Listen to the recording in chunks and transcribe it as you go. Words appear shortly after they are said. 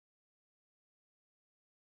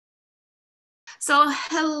So,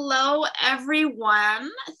 hello everyone.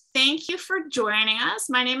 Thank you for joining us.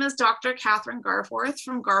 My name is Dr. Kathryn Garforth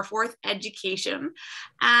from Garforth Education.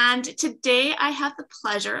 And today I have the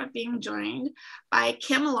pleasure of being joined by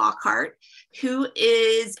Kim Lockhart, who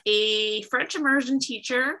is a French immersion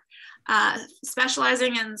teacher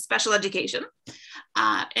specializing in special education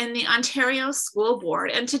in the Ontario School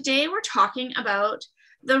Board. And today we're talking about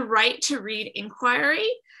the right to read inquiry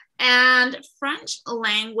and French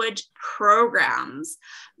language programs.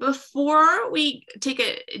 Before we take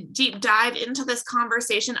a deep dive into this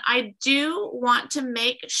conversation, I do want to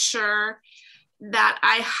make sure that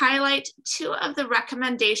I highlight two of the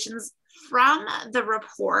recommendations from the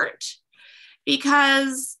report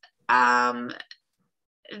because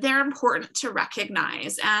they're important to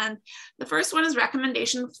recognize. And the first one is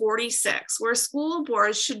recommendation 46, where school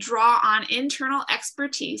boards should draw on internal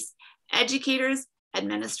expertise, educators,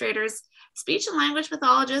 administrators, speech and language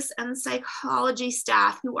pathologists, and psychology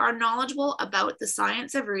staff who are knowledgeable about the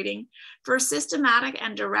science of reading for systematic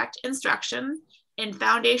and direct instruction in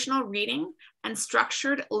foundational reading and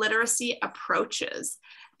structured literacy approaches.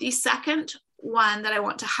 The second one that I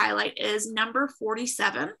want to highlight is number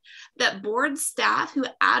 47, that board staff who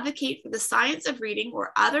advocate for the science of reading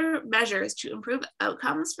or other measures to improve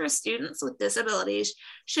outcomes for students with disabilities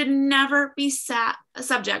should never be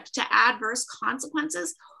subject to adverse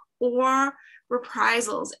consequences or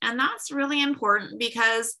reprisals. And that's really important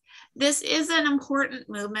because this is an important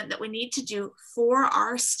movement that we need to do for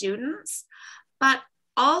our students, but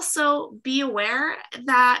also be aware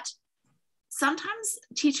that sometimes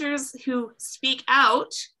teachers who speak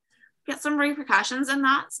out get some repercussions, and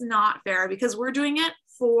that's not fair because we're doing it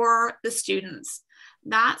for the students.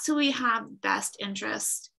 That's who we have best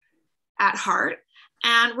interest at heart.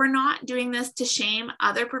 And we're not doing this to shame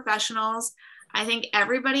other professionals. I think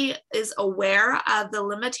everybody is aware of the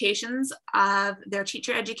limitations of their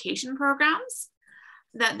teacher education programs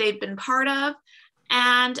that they've been part of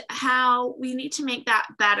and how we need to make that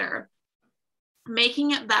better. Making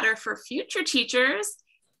it better for future teachers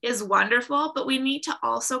is wonderful, but we need to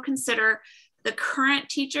also consider the current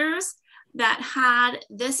teachers that had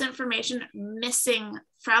this information missing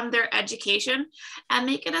from their education and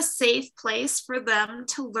make it a safe place for them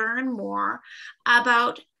to learn more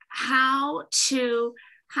about how to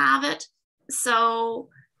have it so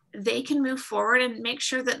they can move forward and make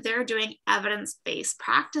sure that they're doing evidence-based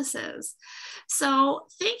practices. So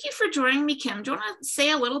thank you for joining me, Kim. Do you want to say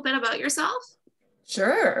a little bit about yourself?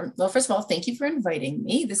 Sure. Well, first of all, thank you for inviting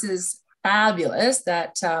me. This is fabulous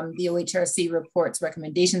that the OHRC report's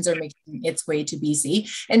recommendations are making its way to BC.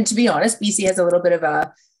 And to be honest, BC has a little bit of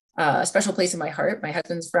a special place in my heart. My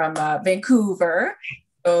husband's from Vancouver.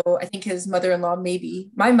 So I think his mother-in-law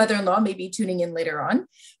my mother-in-law may be tuning in later on.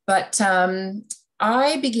 But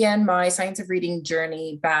I began my science of reading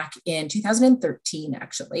journey back in 2013,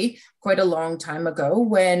 actually, quite a long time ago,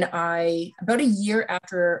 when about a year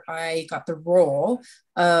after I got the role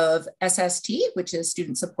of SST, which is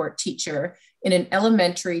student support teacher, in an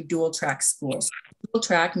elementary dual track school. So dual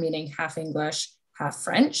track meaning half English, half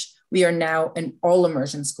French. We are now an all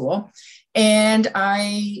immersion school. And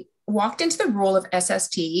I walked into the role of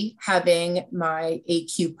SST having my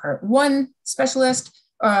AQ Part 1 specialist,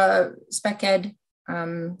 spec ed,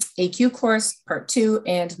 AQ course, part 2,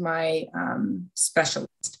 and my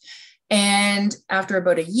specialist. And after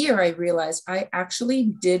about a year, I realized I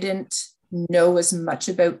actually didn't know as much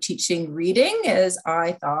about teaching reading as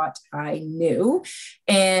I thought I knew.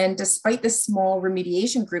 And despite the small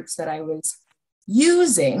remediation groups that I was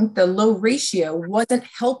using, the low ratio wasn't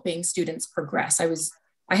helping students progress.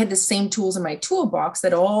 I had the same tools in my toolbox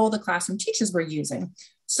that all the classroom teachers were using.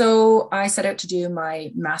 So I set out to do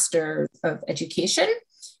my Master of Education,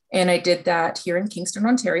 and I did that here in Kingston,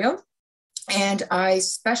 Ontario. And I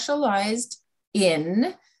specialized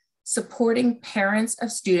in supporting parents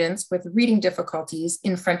of students with reading difficulties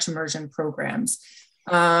in French immersion programs.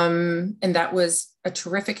 And that was a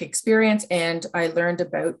terrific experience. And I learned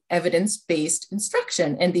about evidence-based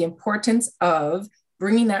instruction and the importance of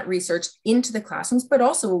bringing that research into the classrooms, but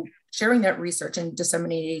also sharing that research and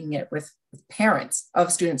disseminating it with parents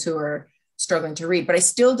of students who are struggling to read. But I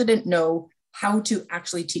still didn't know how to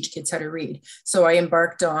actually teach kids how to read. So I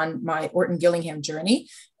embarked on my Orton-Gillingham journey,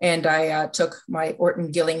 and I took my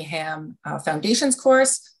Orton-Gillingham Foundations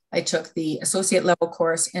course. I took the associate level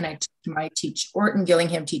course, and I took my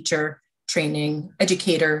Orton-Gillingham teacher training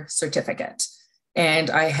educator certificate. And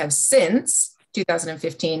I have since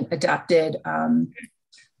 2015 adapted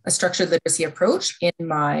a structured literacy approach in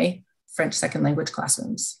my French second language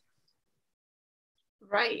classrooms.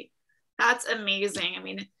 Right. That's amazing. I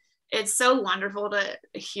mean, it's so wonderful to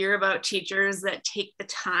hear about teachers that take the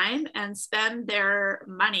time and spend their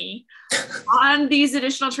money on these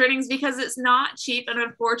additional trainings, because it's not cheap, and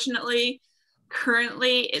unfortunately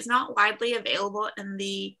currently it's not widely available in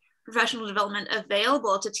the professional development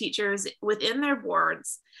available to teachers within their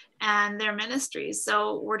boards and their ministries.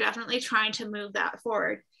 So we're definitely trying to move that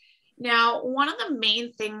forward. Now, one of the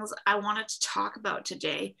main things I wanted to talk about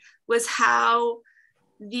today was how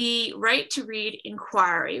the Right to Read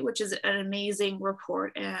inquiry, which is an amazing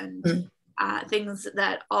report and things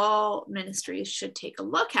that all ministries should take a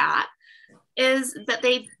look at, is that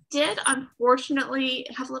they did unfortunately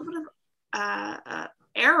have a little bit of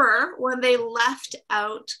error when they left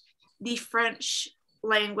out the French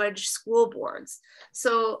language school boards.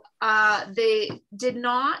 So they did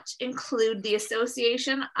not include the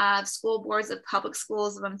Association of School Boards of Public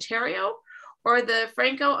Schools of Ontario or the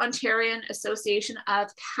Franco-Ontarian Association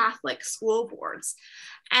of Catholic School Boards.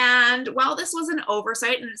 And while this was an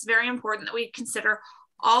oversight, and it's very important that we consider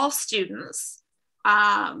all students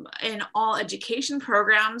in all education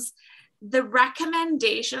programs, the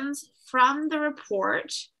recommendations from the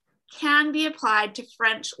report can be applied to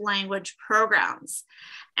French language programs.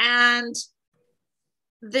 And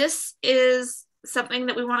this is something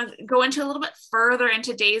that we want to go into a little bit further in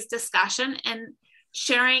today's discussion, and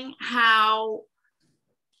sharing how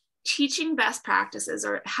teaching best practices,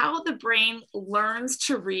 or how the brain learns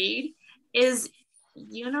to read, is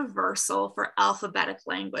universal for alphabetic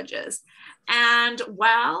languages. And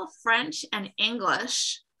while French and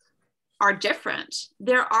English are different,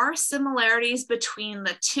 there are similarities between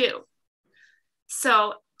the two.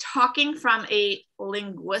 So talking from a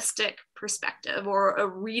linguistic perspective or a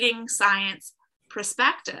reading science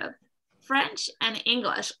perspective, French and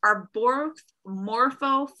English are both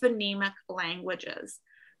morphophonemic languages.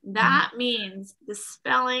 That means the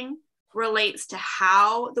spelling relates to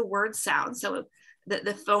how the words sound. So the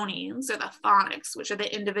phonemes or the phonics, which are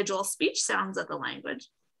the individual speech sounds of the language,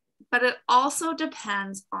 but it also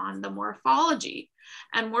depends on the morphology.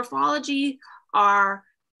 And morphology are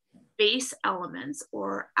base elements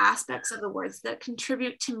or aspects of the words that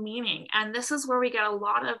contribute to meaning. And this is where we get a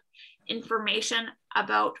lot of information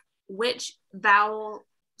about which vowel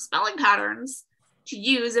spelling patterns to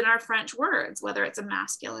use in our French words, whether it's a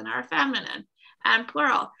masculine or a feminine and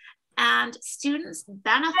plural. And students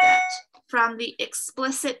benefit from the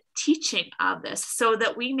explicit teaching of this, so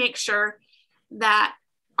that we make sure that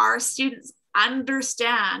our students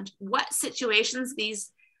understand what situations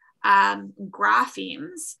these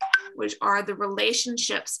graphemes, which are the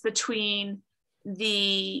relationships between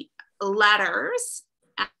the letters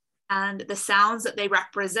and the sounds that they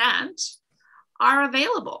represent, are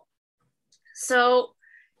available. So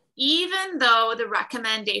even though the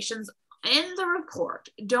recommendations in the report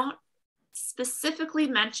don't specifically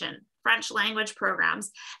mention French language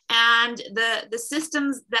programs, and the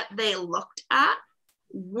systems that they looked at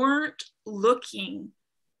weren't looking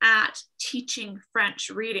at teaching French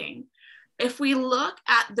reading, if we look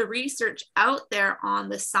at the research out there on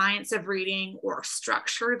the science of reading or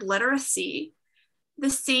structured literacy, the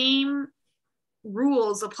same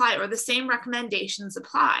rules apply, or the same recommendations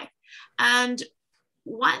apply. And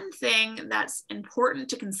one thing that's important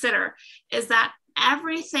to consider is that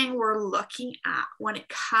everything we're looking at when it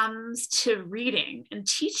comes to reading and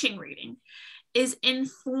teaching reading is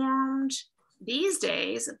informed these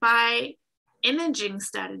days by imaging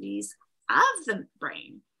studies of the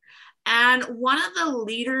brain. And one of the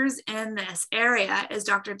leaders in this area is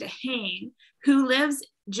Dr. Dehaene, who lives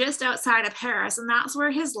just outside of Paris, and that's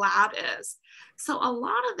where his lab is. So a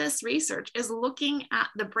lot of this research is looking at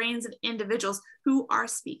the brains of individuals who are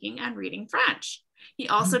speaking and reading French. He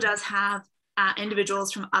also does have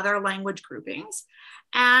individuals from other language groupings.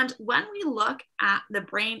 And when we look at the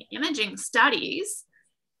brain imaging studies,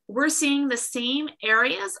 we're seeing the same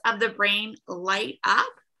areas of the brain light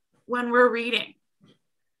up when we're reading.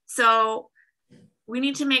 So we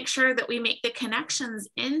need to make sure that we make the connections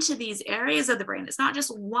into these areas of the brain. It's not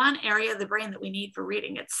just one area of the brain that we need for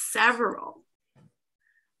reading, it's several.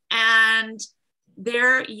 And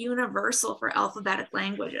they're universal for alphabetic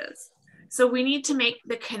languages. So we need to make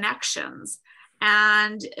the connections,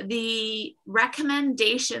 and the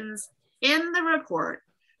recommendations in the report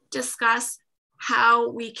discuss how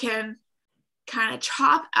we can kind of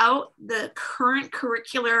chop out the current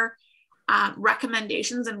curricular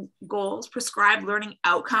recommendations and goals, prescribed learning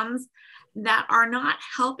outcomes that are not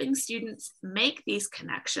helping students make these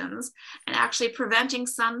connections and actually preventing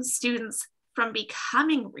some students from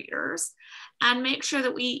becoming readers, and make sure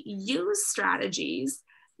that we use strategies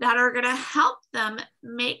that are going to help them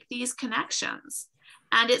make these connections.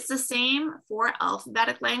 And it's the same for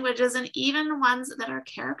alphabetic languages and even ones that are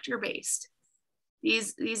character-based,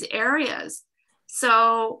 these areas.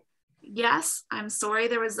 So yes, I'm sorry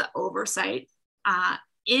there was the oversight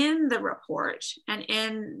in the report and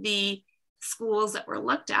in the schools that were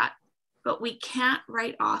looked at, but we can't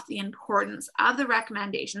write off the importance of the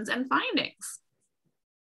recommendations and findings.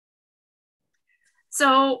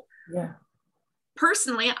 So yeah.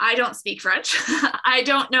 Personally, I don't speak French. I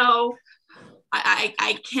don't know.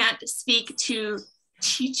 I can't speak to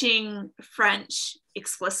teaching French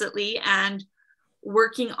explicitly and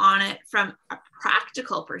working on it from a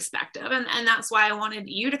practical perspective. And that's why I wanted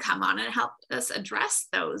you to come on and help us address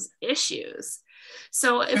those issues.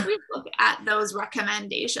 So if we look at those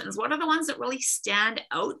recommendations, what are the ones that really stand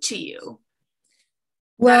out to you?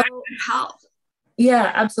 Well, that would help?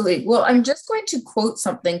 Yeah, absolutely. Well, I'm just going to quote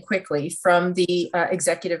something quickly from the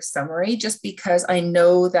executive summary, just because I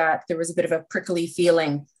know that there was a bit of a prickly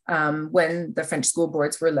feeling when the French school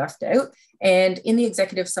boards were left out. And in the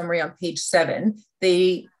executive summary on page 7,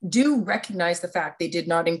 they do recognize the fact they did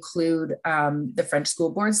not include the French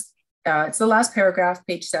school boards. It's the last paragraph,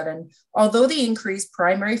 page 7. Although the inquiry's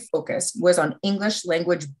primary focus was on English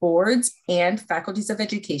language boards and faculties of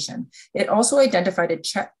education, it also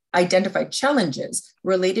identified challenges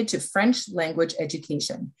related to French language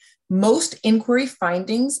education. Most inquiry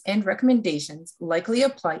findings and recommendations likely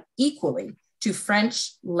apply equally to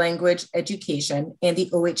French language education, and the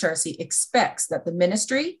OHRC expects that the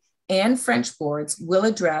ministry and French boards will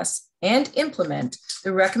address and implement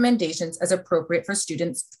the recommendations as appropriate for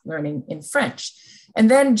students learning in French.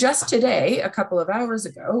 And then just today, a couple of hours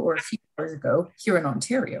ago, or a few hours ago, here in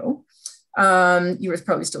Ontario, you were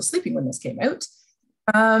probably still sleeping when this came out,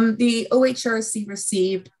 the OHRC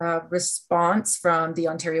received a response from the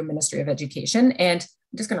Ontario Ministry of Education, and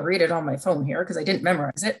I'm just going to read it on my phone here because I didn't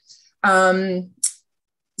memorize it.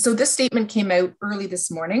 So this statement came out early this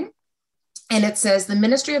morning, and it says the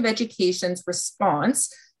Ministry of Education's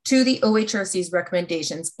response to the OHRC's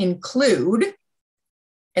recommendations include,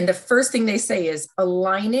 and the first thing they say is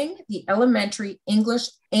aligning the elementary English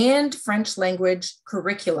and French language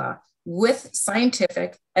curricula with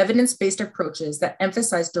scientific, evidence-based approaches that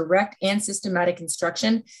emphasize direct and systematic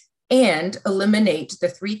instruction and eliminate the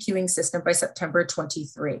 3 queuing system by September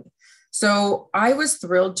 23. So I was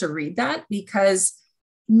thrilled to read that because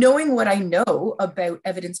knowing what I know about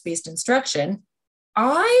evidence-based instruction,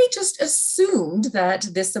 I just assumed that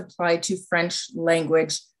this applied to French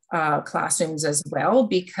language classrooms as well,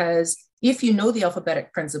 because if you know the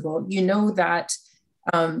alphabetic principle, you know that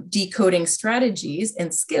decoding strategies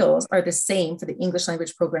and skills are the same for the English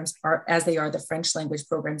language programs as they are the French language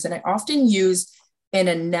programs. And I often use an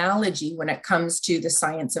analogy when it comes to the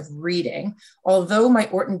science of reading. Although my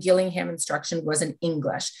Orton Gillingham instruction was in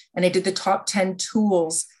English, and I did the top 10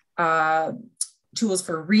 tools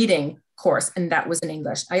for reading course, and that was in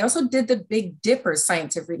English. I also did the Big Dipper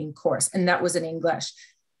Science of Reading course, and that was in English.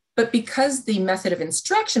 But because the method of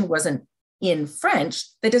instruction wasn't in French,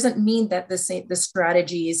 that doesn't mean that the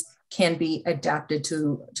strategies can be adapted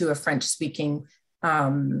to a French-speaking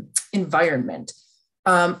environment.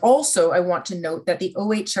 Also, I want to note that the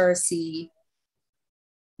OHRC,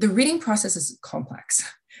 the reading process is complex,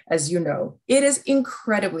 as you know. It is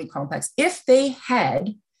incredibly complex. If they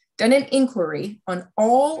had done an inquiry on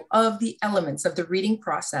all of the elements of the reading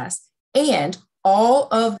process and all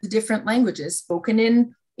of the different languages spoken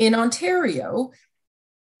in Ontario,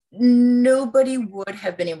 nobody would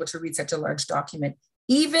have been able to read such a large document,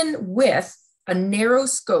 even with a narrow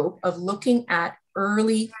scope of looking at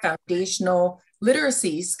early foundational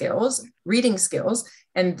literacy skills, reading skills,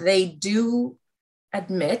 and they do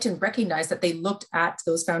admit and recognize that they looked at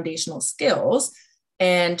those foundational skills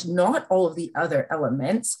and not all of the other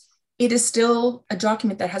elements. It is still a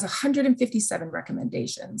document that has 157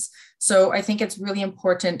 recommendations. So I think it's really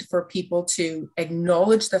important for people to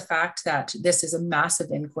acknowledge the fact that this is a massive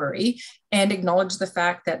inquiry and acknowledge the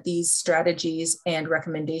fact that these strategies and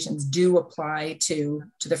recommendations do apply to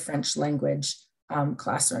the French language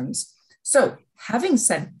classrooms. So having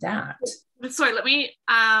said that. Sorry, let me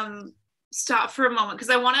stop for a moment because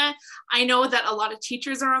I know that a lot of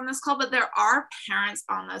teachers are on this call, but there are parents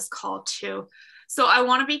on this call too. So I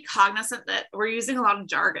want to be cognizant that we're using a lot of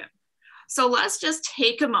jargon. So let's just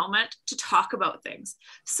take a moment to talk about things.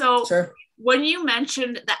 So sure. When you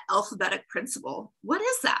mentioned the alphabetic principle, what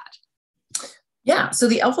is that? Yeah, so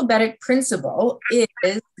the alphabetic principle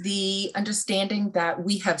is the understanding that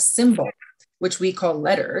we have symbols, which we call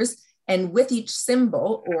letters, and with each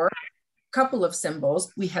symbol or couple of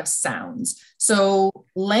symbols, we have sounds. So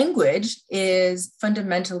language is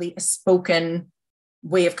fundamentally a spoken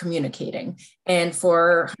way of communicating. And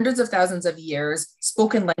for hundreds of thousands of years,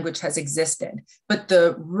 spoken language has existed. But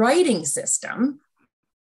the writing system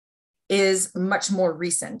is much more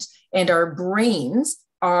recent. And our brains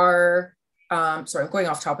are, sorry, I'm going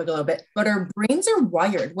off topic a little bit, but our brains are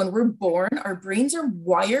wired. When we're born, our brains are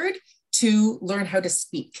wired to learn how to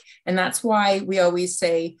speak. And that's why we always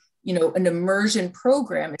say, you know, an immersion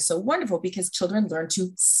program is so wonderful because children learn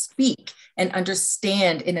to speak and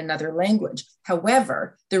understand in another language.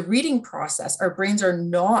 However, the reading process, our brains are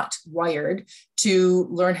not wired to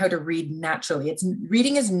learn how to read naturally.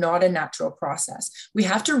 Reading is not a natural process. We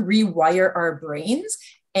have to rewire our brains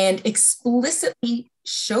and explicitly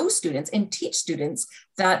show students and teach students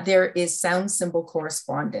that there is sound symbol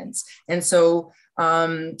correspondence. And so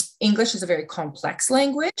English is a very complex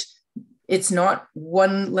language. It's not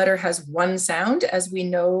one letter has one sound. As we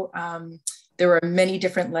know, there are many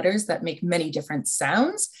different letters that make many different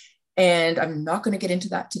sounds. And I'm not going to get into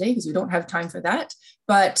that today because we don't have time for that.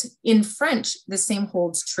 But in French, the same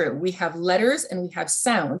holds true. We have letters and we have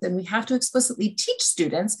sounds, and we have to explicitly teach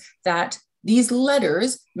students that these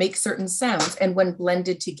letters make certain sounds. And when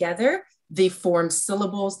blended together, they form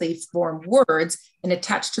syllables, they form words, and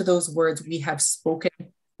attached to those words, we have spoken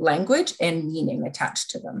language and meaning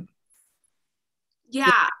attached to them.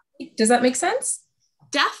 Yeah. Does that make sense?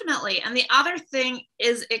 Definitely. And the other thing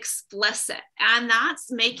is explicit, and that's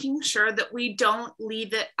making sure that we don't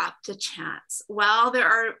leave it up to chance. While there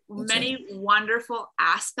are many wonderful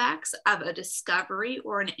aspects of a discovery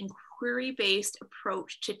or an inquiry-based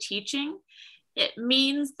approach to teaching, it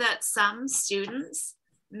means that some students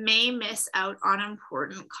may miss out on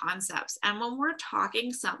important concepts. And when we're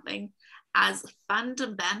talking something as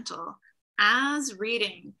fundamental as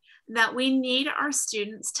reading, that we need our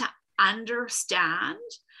students to understand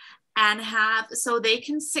and have so they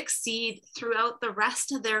can succeed throughout the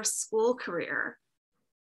rest of their school career,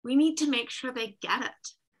 we need to make sure they get it.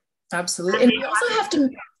 Absolutely. And we also have to,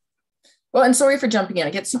 well, and sorry for jumping in. I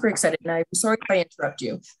get super excited and I'm sorry if I interrupt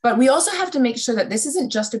you, but we also have to make sure that this isn't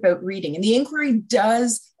just about reading. And the inquiry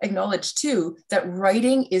does acknowledge too, that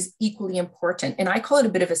writing is equally important. And I call it a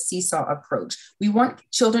bit of a seesaw approach. We want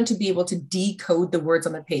children to be able to decode the words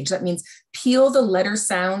on the page. That means peel the letter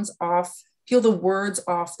sounds off, peel the words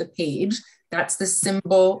off the page. That's the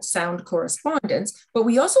symbol sound correspondence. But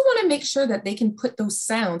we also want to make sure that they can put those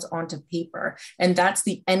sounds onto paper. And that's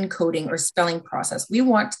the encoding or spelling process. We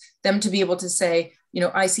want them to be able to say, you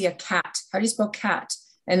know, I see a cat. How do you spell cat?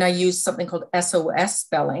 And I use something called SOS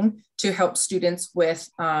spelling to help students with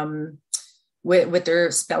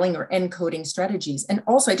their spelling or encoding strategies. And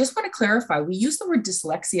also, I just want to clarify, we use the word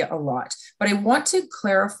dyslexia a lot, but I want to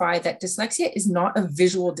clarify that dyslexia is not a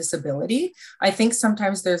visual disability. I think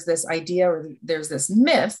sometimes there's this idea or there's this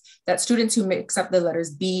myth that students who mix up the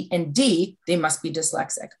letters B and D, they must be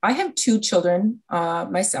dyslexic. I have two children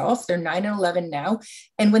myself, they're 9 and 11 now.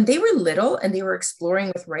 And when they were little and they were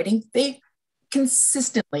exploring with writing, they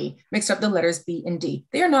consistently mixed up the letters B and D.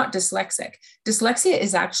 They are not dyslexic. Dyslexia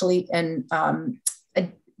is actually a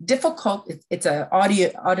difficult, it's an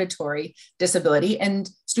auditory disability, and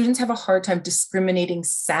students have a hard time discriminating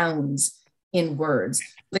sounds in words.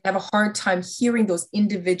 They have a hard time hearing those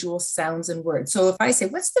individual sounds in words. So if I say,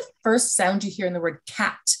 what's the first sound you hear in the word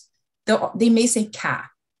cat? They may say ka,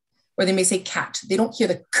 or they may say cat. They don't hear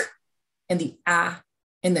the k and the a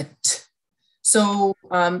and the t. So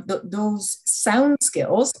those sound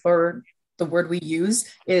skills, or the word we use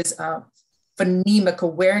is phonemic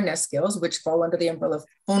awareness skills, which fall under the umbrella of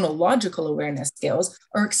phonological awareness skills,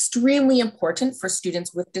 are extremely important for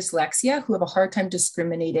students with dyslexia who have a hard time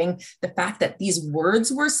discriminating the fact that these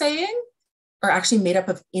words we're saying are actually made up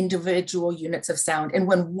of individual units of sound. And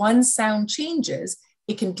when one sound changes,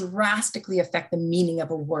 it can drastically affect the meaning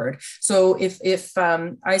of a word. So if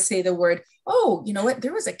I say the word, oh, you know what,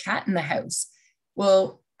 there was a cat in the house.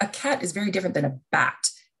 Well, a cat is very different than a bat.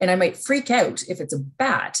 And I might freak out if it's a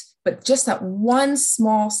bat, but just that one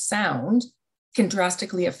small sound can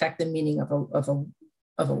drastically affect the meaning of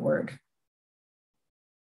a word.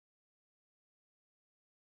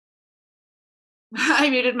 I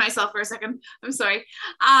muted myself for a second. I'm sorry.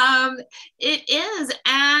 It is.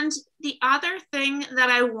 And the other thing that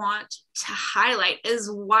I want to highlight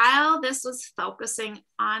is while this was focusing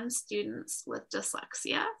on students with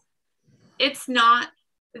dyslexia, it's not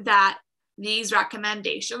that these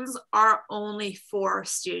recommendations are only for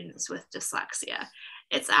students with dyslexia.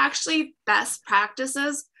 It's actually best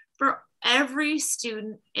practices for every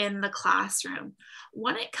student in the classroom.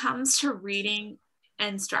 When it comes to reading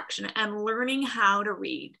instruction and learning how to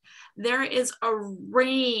read, there is a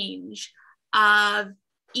range of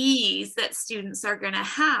ease that students are going to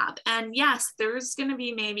have. And yes, there's going to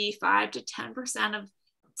be maybe 5 to 10% of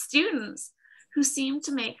students who seem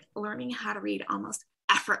to make learning how to read almost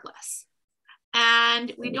effortless.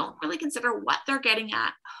 And we don't really consider what they're getting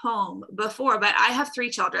at home before. But I have 3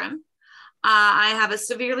 children. I have a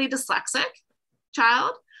severely dyslexic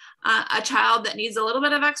child, a child that needs a little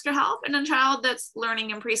bit of extra help, and a child that's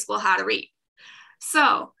learning in preschool how to read.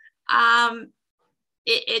 So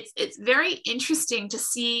it's very interesting to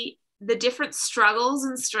see the different struggles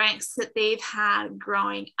and strengths that they've had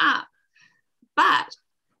growing up. But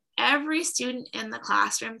every student in the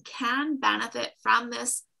classroom can benefit from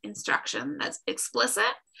this instruction that's explicit,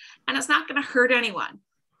 and it's not going to hurt anyone.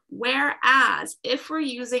 Whereas if we're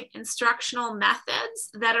using instructional methods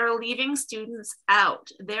that are leaving students out,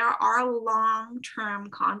 there are long-term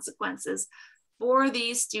consequences for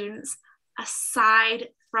these students aside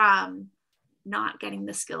from not getting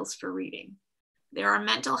the skills for reading. There are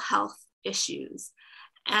mental health issues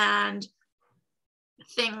and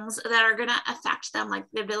things that are going to affect them, like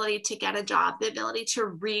the ability to get a job, the ability to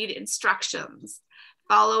read instructions,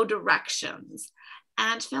 follow directions,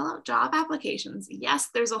 and fill out job applications. Yes,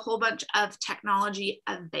 there's a whole bunch of technology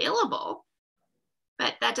available,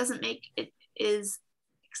 but that doesn't make it is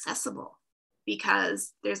accessible,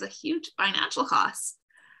 because there's a huge financial cost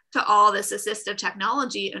to all this assistive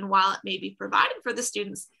technology. And while it may be provided for the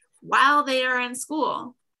students while they are in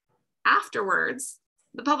school, afterwards,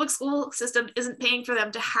 the public school system isn't paying for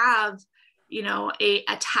them to have, you know, a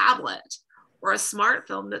tablet or a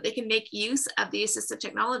smartphone that they can make use of the assistive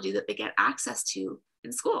technology that they get access to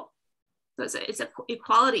in school. So it's an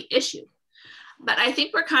equality issue. But I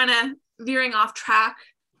think we're kind of veering off track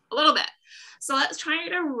a little bit. So let's try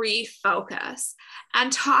to refocus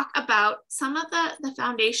and talk about some of the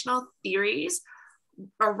foundational theories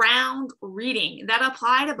around reading that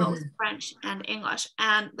apply to both French and English.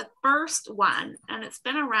 And the first one, and it's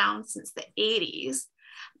been around since the 80s,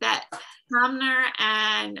 that Sumner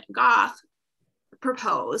and Goff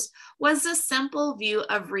proposed, was the simple view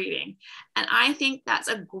of reading. And I think that's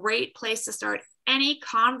a great place to start any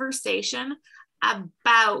conversation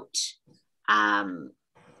about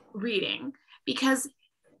reading, because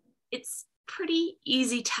it's pretty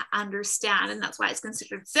easy to understand, and that's why it's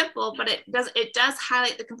considered simple, but it does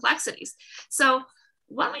highlight the complexities. So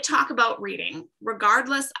when we talk about reading,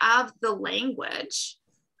 regardless of the language,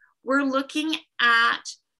 we're looking at,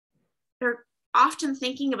 they're often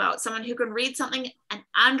thinking about someone who can read something and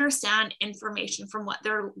understand information from what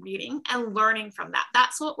they're reading and learning from that.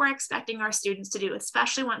 That's what we're expecting our students to do,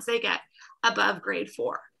 especially once they get above grade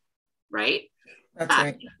 4, right? That's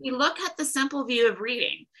right. If we look at the simple view of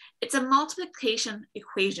reading, it's a multiplication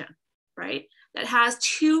equation, right? That has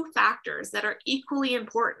 2 factors that are equally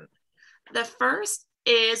important. The first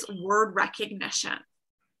is word recognition.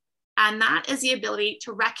 And that is the ability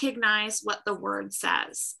to recognize what the word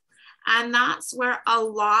says. And that's where a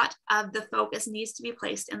lot of the focus needs to be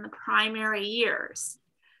placed in the primary years.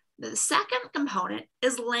 The second component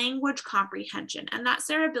is language comprehension, and that's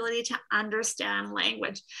their ability to understand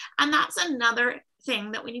language. And that's another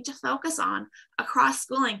thing that we need to focus on across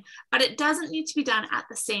schooling, but it doesn't need to be done at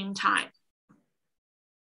the same time.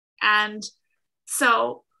 And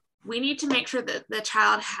so we need to make sure that the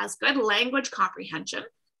child has good language comprehension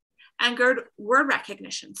and good word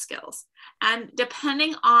recognition skills. And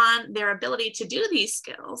depending on their ability to do these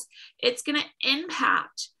skills, it's going to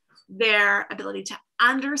impact their ability to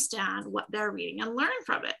understand what they're reading and learn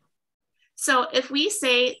from it. So if we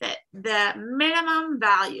say that the minimum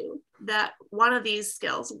value that one of these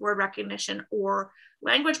skills, word recognition or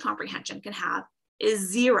language comprehension, can have is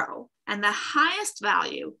 0, and the highest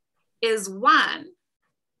value is 1,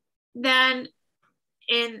 then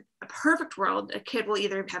in a perfect world, a kid will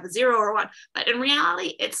either have a 0 or 1, but in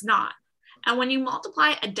reality, it's not. And when you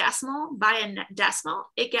multiply a decimal by a decimal,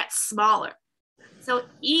 it gets smaller. So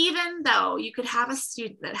even though you could have a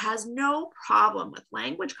student that has no problem with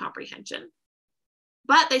language comprehension,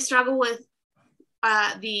 but they struggle with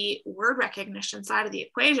the word recognition side of the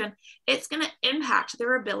equation, it's going to impact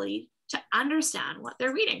their ability to understand what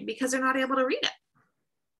they're reading because they're not able to read it,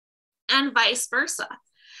 and vice versa.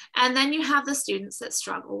 And then you have the students that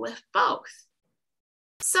struggle with both.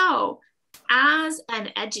 So as an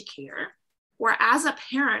educator or as a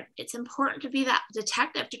parent, it's important to be that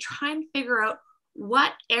detective to try and figure out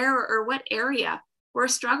what error or what area we're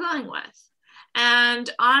struggling with. And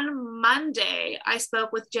on Monday, I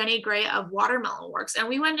spoke with Jenny Gray of Watermelon Works, and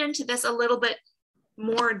we went into this a little bit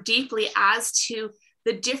more deeply as to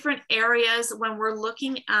the different areas when we're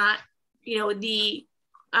looking at, you know, the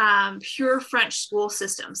pure French school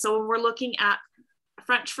system. So when we're looking at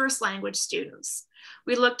French first language students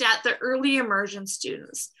We looked at the early immersion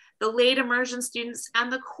students, the late immersion students,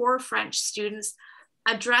 and the core French students,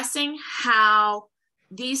 addressing how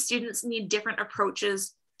these students need different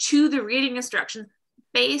approaches to the reading instruction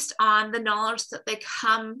based on the knowledge that they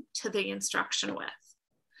come to the instruction with.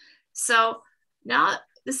 So now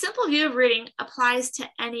the simple view of reading applies to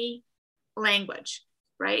any language,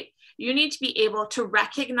 right? You need to be able to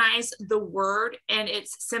recognize the word in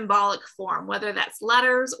its symbolic form, whether that's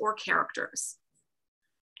letters or characters.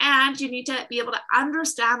 And you need to be able to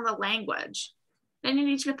understand the language. Then you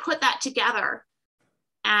need to put that together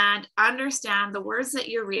and understand the words that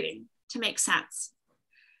you're reading to make sense.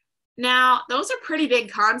 Now, those are pretty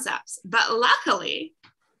big concepts, but luckily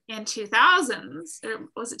in 2000s, or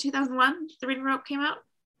was it 2001, the reading rope came out?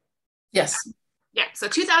 Yes. Yeah, so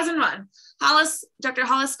 2001, Dr.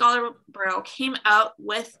 Hollis Scarborough came out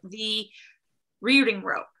with the reading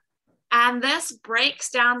rope. And this breaks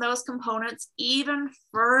down those components even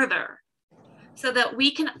further so that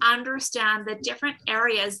we can understand the different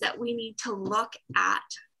areas that we need to look at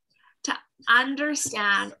to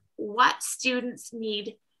understand what students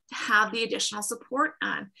need to have the additional support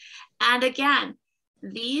on. And again,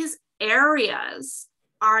 these areas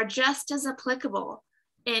are just as applicable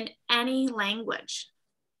in any language,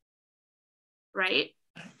 right?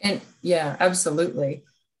 And yeah, absolutely.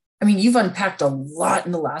 I mean, you've unpacked a lot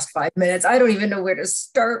in the last 5 minutes. I don't even know where to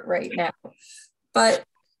start right now. But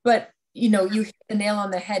you know, you hit the nail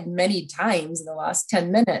on the head many times in the last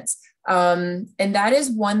 10 minutes. And that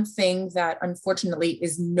is one thing that unfortunately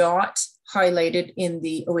is not highlighted in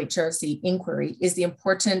the OHRC inquiry is the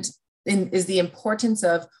importance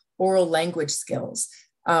of oral language skills,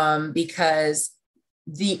 because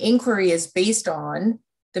the inquiry is based on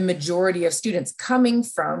the majority of students coming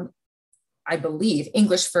from, I believe,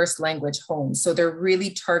 English first language homes. So they're really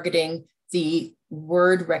targeting the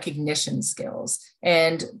word recognition skills.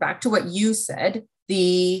 And back to what you said,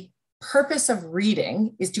 the purpose of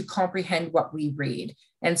reading is to comprehend what we read.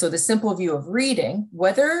 And so the simple view of reading,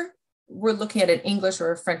 whether we're looking at an English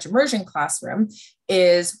or a French immersion classroom,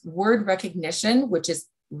 is word recognition, which is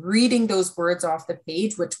reading those words off the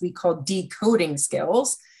page, which we call decoding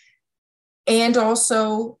skills, and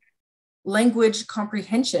also language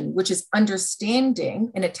comprehension, which is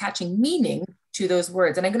understanding and attaching meaning to those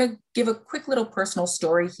words. And I'm going to give a quick little personal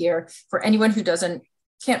story here for anyone who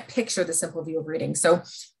can't picture the simple view of reading. So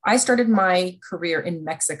I started my career in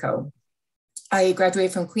Mexico. I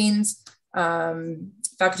graduated from Queen's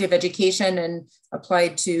Faculty of Education and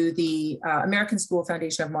applied to the American School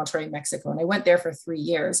Foundation of Monterrey, Mexico. And I went there for 3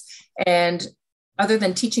 years. And other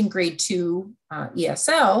than teaching grade 2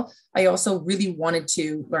 ESL, I also really wanted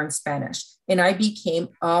to learn Spanish. And I became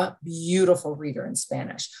a beautiful reader in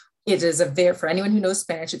Spanish. It is for anyone who knows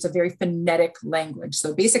Spanish, it's a very phonetic language.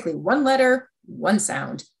 So basically 1 letter, 1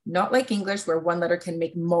 sound, not like English where 1 letter can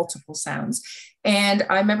make multiple sounds. And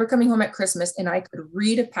I remember coming home at Christmas and I could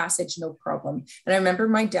read a passage, no problem. And I remember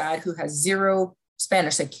my dad, who has 0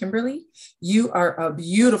 Spanish, said, "Kimberly, you are a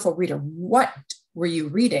beautiful reader. What were you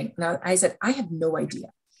reading?" And I said, "I have no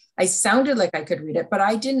idea." I sounded like I could read it, but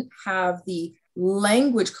I didn't have the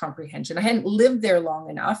language comprehension. I hadn't lived there long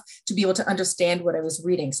enough to be able to understand what I was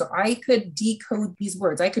reading. So I could decode these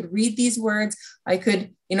words. I could read these words. I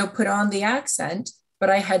could, put on the accent, but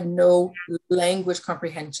I had no language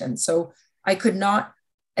comprehension. So I could not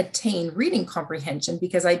attain reading comprehension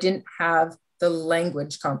because I didn't have the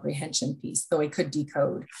language comprehension piece, though I could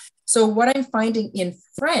decode. So what I'm finding in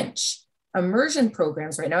French immersion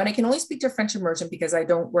programs right now, and I can only speak to French immersion because I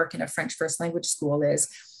don't work in a French first language school, is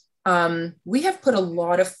we have put a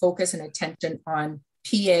lot of focus and attention on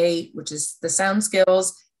PA, which is the sound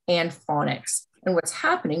skills, and phonics. And what's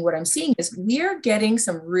happening, what I'm seeing is we are getting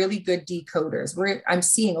some really good decoders. I'm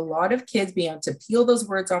seeing a lot of kids being able to peel those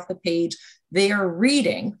words off the page. They are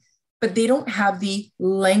reading, but they don't have the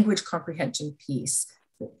language comprehension piece.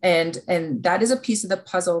 And that is a piece of the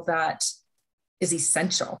puzzle that is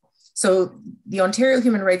essential. So the Ontario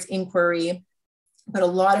Human Rights Inquiry put a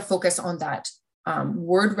lot of focus on that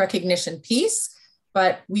word recognition piece,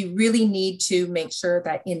 but we really need to make sure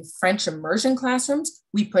that in French immersion classrooms,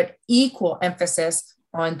 we put equal emphasis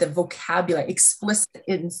on the vocabulary, explicit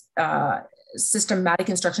systematic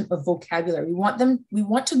instruction of vocabulary. We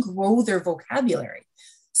want to grow their vocabulary.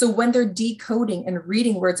 So when they're decoding and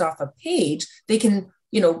reading words off a page, they can,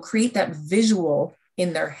 create that visual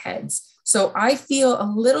in their heads. So I feel a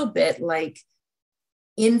little bit like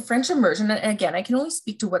in French immersion, and again, I can only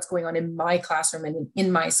speak to what's going on in my classroom and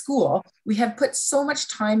in my school, we have put so much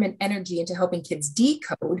time and energy into helping kids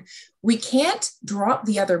decode. We can't drop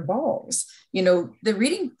the other balls. The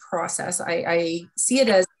reading process, I see it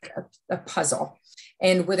as a puzzle.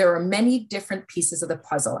 and where there are many different pieces of the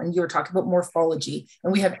puzzle. And you were talking about morphology,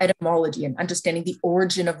 and we have etymology and understanding the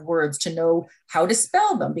origin of words to know how to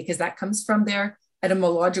spell them, because that comes from their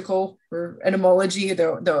etymological or etymology,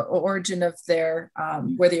 the origin of their,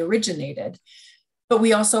 where they originated. But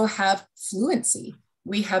we also have fluency.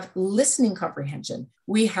 We have listening comprehension.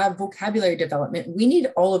 We have vocabulary development. We need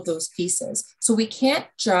all of those pieces. So we can't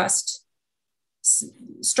just,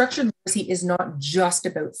 structured literacy is not just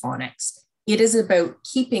about phonics. It is about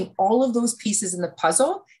keeping all of those pieces in the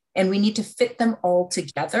puzzle, and we need to fit them all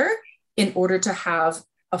together in order to have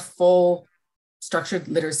a full structured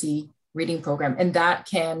literacy reading program. And that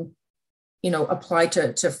can, apply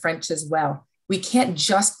to French as well. We can't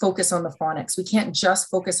just focus on the phonics. We can't just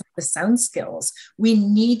focus on the sound skills. We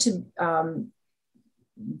need to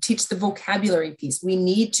teach the vocabulary piece. We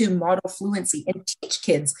need to model fluency and teach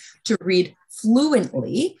kids to read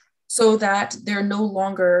fluently so that they're no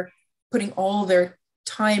longer putting all their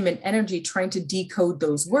time and energy trying to decode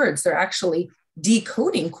those words. They're actually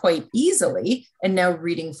decoding quite easily and now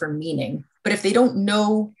reading for meaning. But if they don't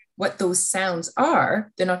know what those sounds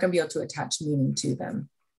are, they're not going to be able to attach meaning to them.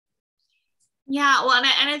 Yeah, well, and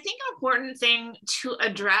I think an important thing to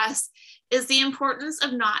address is the importance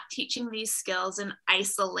of not teaching these skills in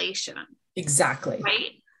isolation. Exactly.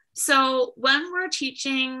 Right? So when we're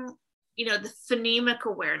teaching, the phonemic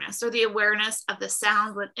awareness or the awareness of the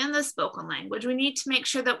sound within the spoken language, we need to make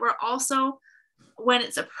sure that we're also, when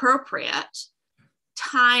it's appropriate,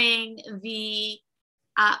 tying the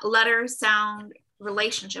letter sound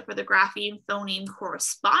relationship or the grapheme phoneme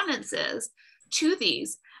correspondences to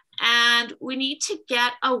these. And we need to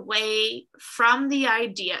get away from the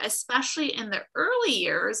idea, especially in the early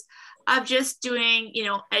years, of just doing,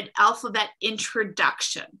 an alphabet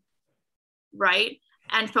introduction, right?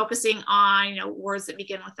 And focusing on, words that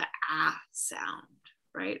begin with the ah sound,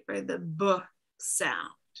 right? Or the b sound.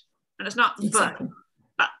 And it's not exactly.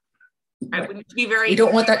 but, right? We need to be very... We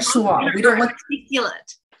don't want that schwa. We don't want to feel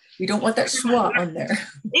it. We don't want that schwa on there.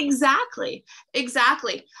 Exactly.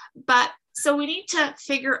 But so we need to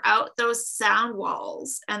figure out those sound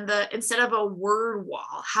walls, and instead of a word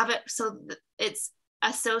wall, have it so that it's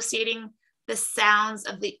associating the sounds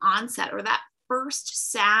of the onset or that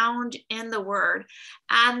first sound in the word,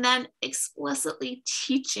 and then explicitly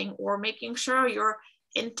teaching or making sure you're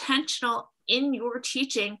intentional in your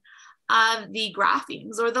teaching of the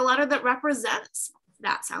graphemes or the letter that represents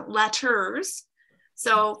that sound, letters.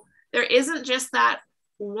 So there isn't just that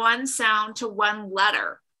one sound to one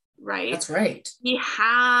letter, right? That's right. We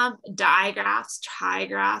have digraphs,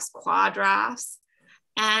 trigraphs, quadraphs,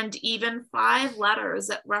 and even 5 letters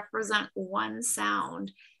that represent one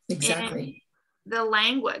sound. Exactly. In the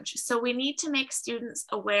language. So we need to make students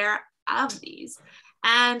aware of these.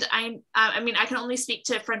 And I can only speak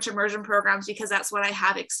to French immersion programs because that's what I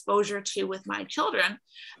have exposure to with my children.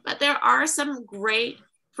 But there are some great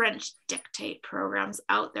French dictate programs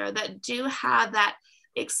out there that do have that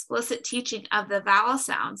explicit teaching of the vowel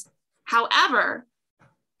sounds. However,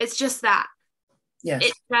 it's just that. Yes.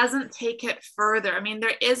 It doesn't take it further.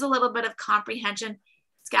 There is a little bit of comprehension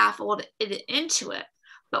scaffold into it,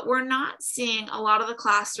 but we're not seeing a lot of the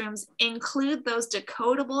classrooms include those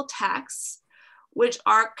decodable texts, which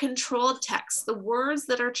are controlled texts. The words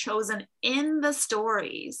that are chosen in the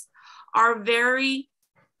stories are very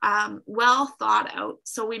well thought out.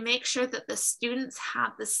 So we make sure that the students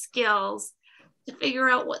have the skills to figure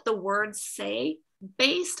out what the words say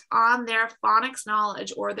based on their phonics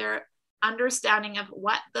knowledge or their understanding of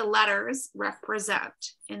what the letters represent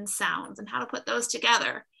in sounds and how to put those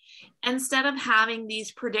together, instead of having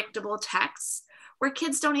these predictable texts where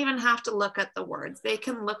kids don't even have to look at the words. They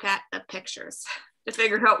can look at the pictures to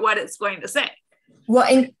figure out what it's going to say. Well,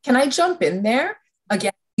 and can I jump in there?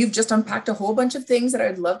 Again, you've just unpacked a whole bunch of things that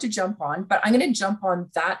I'd love to jump on, but I'm going to jump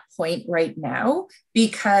on that point right now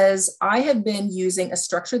because I have been using a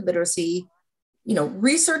structured literacy,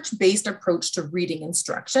 research-based approach to reading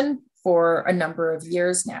instruction for a number of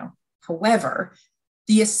years now. However,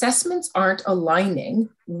 the assessments aren't aligning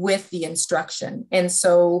with the instruction. And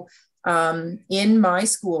so in my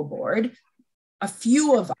school board, a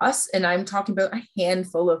few of us, and I'm talking about a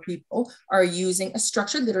handful of people, are using a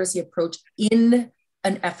structured literacy approach in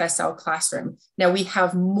an FSL classroom. Now we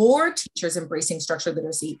have more teachers embracing structured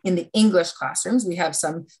literacy in the English classrooms. We have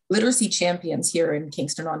some literacy champions here in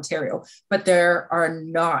Kingston, Ontario, but there are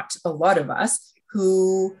not a lot of us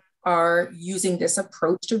who are using this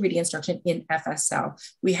approach to reading instruction in FSL.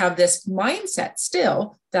 We have this mindset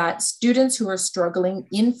still that students who are struggling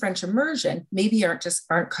in French immersion maybe aren't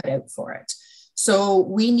cut out for it. So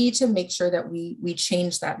we need to make sure that we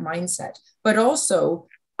change that mindset, but also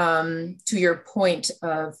to your point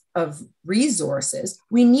of resources,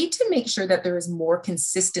 we need to make sure that there is more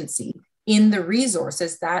consistency in the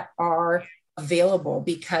resources that are available,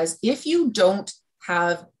 because if you don't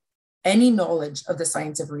have any knowledge of the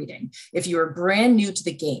science of reading, if you are brand new to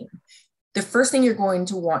the game, the first thing you're going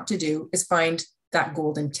to want to do is find that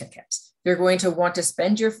golden ticket. You're going to want to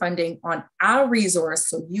spend your funding on a resource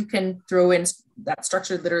so you can throw in that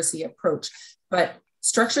structured literacy approach. But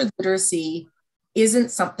structured literacy isn't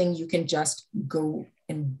something you can just go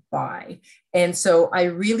and buy. And so I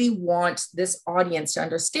really want this audience to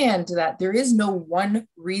understand that there is no one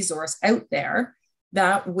resource out there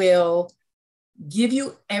that will give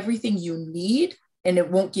you everything you need, and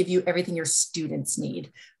it won't give you everything your students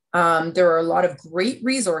need. There are a lot of great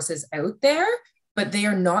resources out there, but they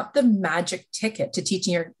are not the magic ticket to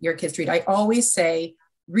teaching your kids to read. I always say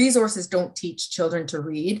resources don't teach children to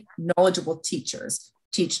read. Knowledgeable teachers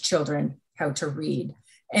teach children how to read.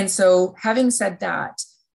 And so having said that,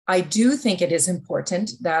 I do think it is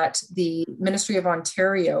important that the Ministry of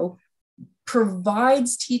Ontario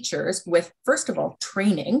provides teachers with, first of all,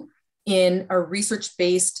 training in our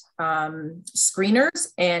research-based screeners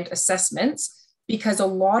and assessments, because a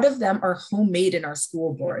lot of them are homemade in our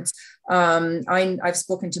school boards. I've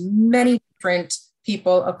spoken to many different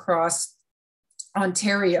people across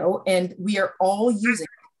Ontario, and we are all using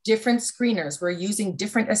different screeners. We're using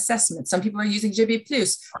different assessments. Some people are using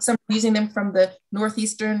GB+, some are using them from the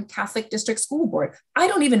Northeastern Catholic District School Board. I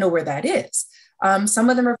don't even know where that is. Some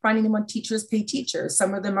of them are finding them on Teachers Pay Teachers.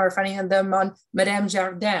 Some of them are finding them on Madame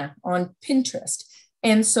Jardin, on Pinterest.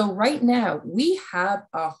 And so right now we have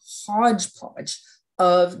a hodgepodge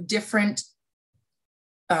of different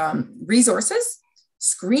resources,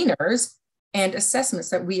 screeners, and assessments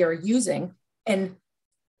that we are using. And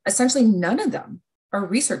essentially none of them are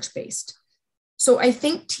research-based. So I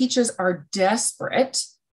think teachers are desperate.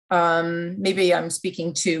 Maybe I'm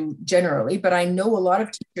speaking too generally, but I know a lot of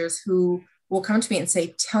teachers who will come to me and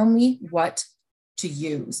say, tell me what to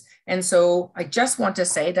use. And so I just want to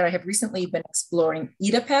say that I have recently been exploring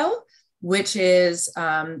Idapel, which is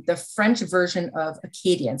the French version of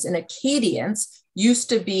Acadience. And Acadience used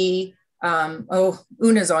to be,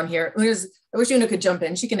 Una's on here. I wish Una could jump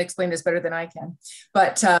in. She can explain this better than I can.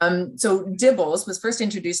 But so Dibbles was first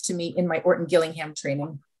introduced to me in my Orton Gillingham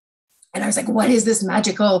training. And I was like, what is this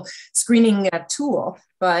magical screening tool?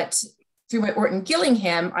 But through my Orton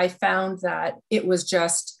Gillingham, I found that it was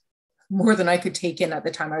just more than I could take in at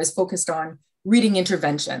the time. I was focused on reading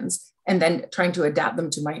interventions and then trying to adapt them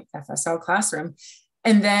to my FSL classroom.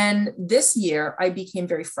 And then this year, I became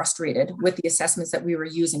very frustrated with the assessments that we were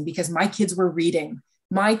using because my kids were reading.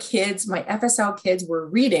 My FSL kids were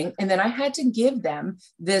reading, and then I had to give them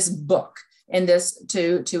this book and this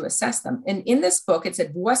to assess them. And in this book, it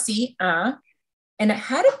said, voici un, and it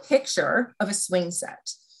had a picture of a swing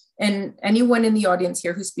set. And anyone in the audience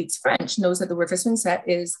here who speaks French knows that the word for swing set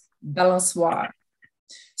is balançoire.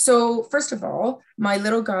 So first of all, my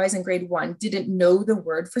little guys in grade 1 didn't know the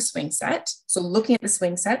word for swing set. So looking at the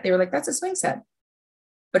swing set, they were like, that's a swing set.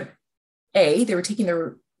 But A, they were taking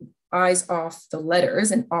their eyes off the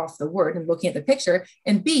letters and off the word and looking at the picture.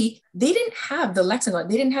 And B, they didn't have the lexicon.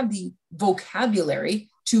 They didn't have the vocabulary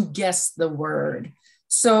to guess the word.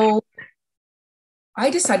 So I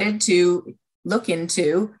decided to look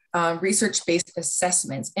into research-based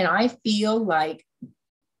assessments. And I feel like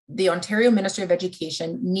the Ontario Ministry of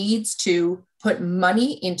Education needs to put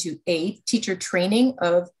money into A, teacher training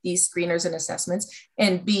of these screeners and assessments,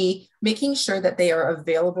 and B, making sure that they are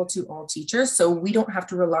available to all teachers. So we don't have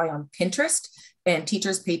to rely on Pinterest and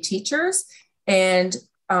Teachers Pay Teachers and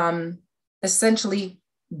essentially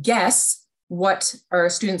guess what our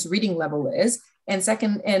students' reading level is. And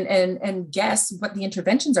second, and guess what the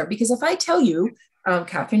interventions are. Because if I tell you,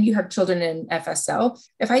 Kathryn, you have children in FSL.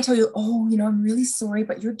 If I tell you, oh, I'm really sorry,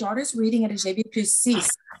 but your daughter's reading at a GB+6,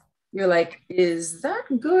 you're like, is that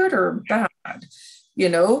good or bad?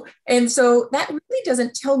 And so that really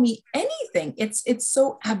doesn't tell me anything. It's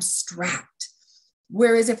so abstract.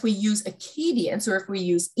 Whereas if we use Acadience or if we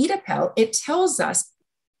use Idapel, it tells us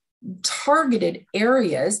targeted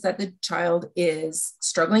areas that the child is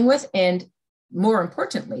struggling with, and more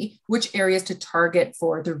importantly, which areas to target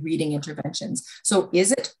for the reading interventions. So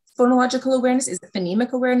is it phonological awareness? Is it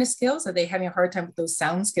phonemic awareness skills? Are they having a hard time with those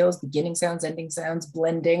sound skills, beginning sounds, ending sounds,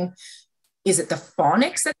 blending? Is it the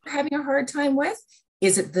phonics that they're having a hard time with?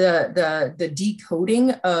 Is it the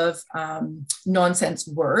decoding of nonsense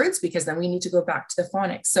words? Because then we need to go back to the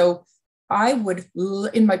phonics. So I would,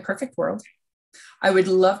 in my perfect world, I would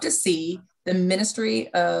love to see the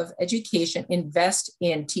Ministry of Education invest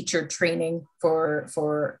in teacher training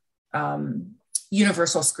for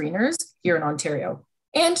universal screeners here in Ontario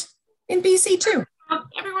and in BC too.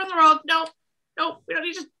 Everywhere in the world, no, we don't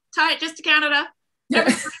need to tie it just to Canada. Yeah.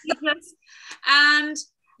 And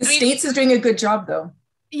the States is doing a good job though.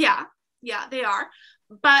 Yeah, they are.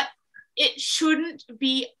 But it shouldn't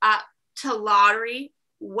be up to lottery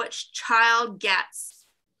which child gets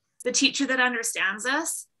the teacher that understands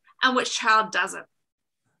this and which child doesn't.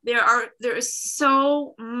 There is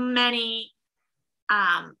so many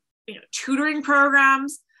tutoring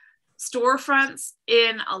programs, storefronts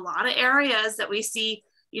in a lot of areas that we see,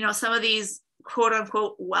 some of these quote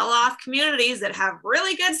unquote well-off communities that have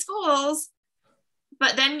really good schools,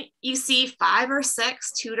 but then you see 5 or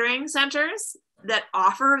 6 tutoring centers that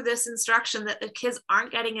offer this instruction that the kids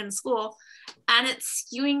aren't getting in school, and it's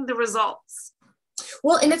skewing the results.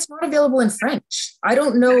 Well, and it's not available in French. I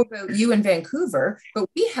don't know about you in Vancouver, but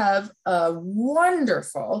we have a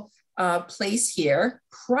wonderful place here,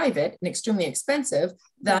 private and extremely expensive,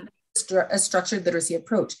 that a structured literacy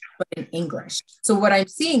approach, but in English. So what I'm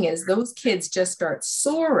seeing is those kids just start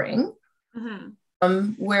soaring,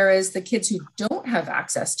 whereas the kids who don't have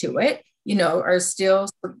access to it, are still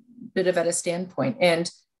a bit of at a standpoint. And,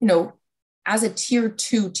 as a tier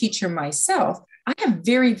 2 teacher myself, I have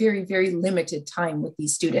very, very, very limited time with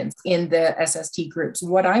these students in the SST groups.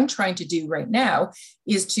 What I'm trying to do right now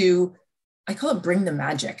is I call it bring the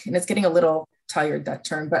magic, and it's getting a little tired, that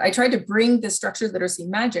term, but I tried to bring the structured literacy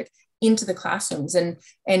magic into the classrooms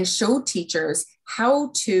and show teachers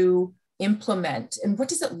how to implement and what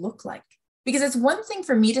does it look like. Because it's one thing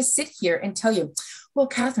for me to sit here and tell you, well,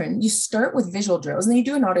 Kathryn, you start with visual drills and then you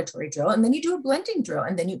do an auditory drill and then you do a blending drill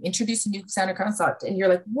and then you introduce a new sound or concept and you're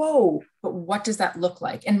like, whoa, but what does that look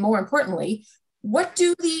like? And more importantly, what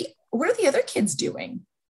are the other kids doing?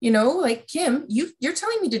 Like Kim, you're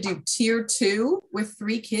telling me to do tier 2 with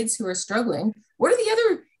 3 kids who are struggling. What are the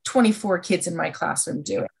other 24 kids in my classroom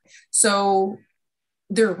doing? So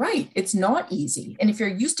they're right. It's not easy. And if you're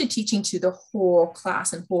used to teaching to the whole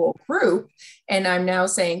class and whole group, and I'm now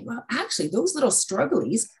saying, well, actually, those little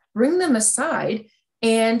strugglies, bring them aside.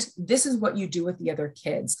 And this is what you do with the other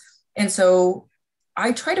kids. And so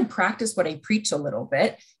I try to practice what I preach a little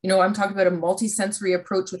bit. I'm talking about a multisensory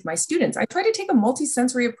approach with my students. I try to take a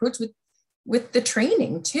multisensory approach with the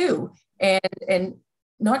training too. And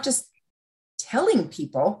not just telling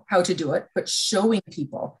people how to do it, but showing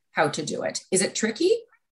people how to do it. Is it tricky?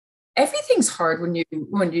 Everything's hard when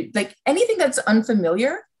you like anything that's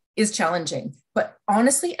unfamiliar is challenging. But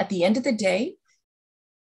honestly, at the end of the day,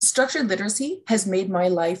 structured literacy has made my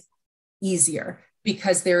life easier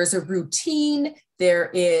because there is a routine,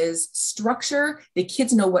 there is structure, the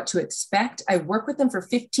kids know what to expect. I work with them for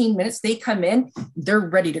 15 minutes. They come in, they're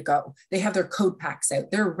ready to go. They have their code packs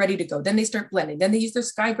out, they're ready to go. Then they start blending, then they use their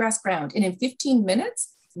skygrass ground. And in 15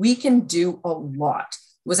 minutes, we can do a lot.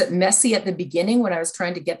 Was it messy at the beginning when I was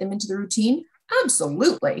trying to get them into the routine?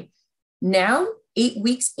 Absolutely. Now, 8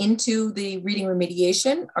 weeks into the reading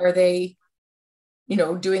remediation, are they,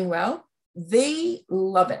 doing well? They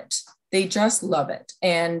love it. They just love it.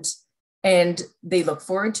 And they look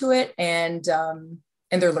forward to it and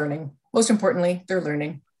they're learning. Most importantly, they're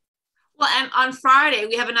learning. Well, and on Friday,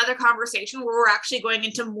 we have another conversation where we're actually going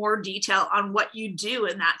into more detail on what you do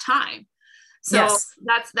in that time. So yes,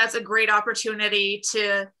 that's a great opportunity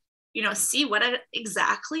to, see what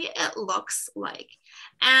exactly it looks like.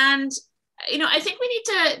 And, I think we need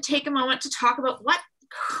to take a moment to talk about what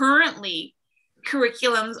currently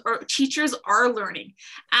curriculums or teachers are learning.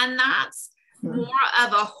 And that's more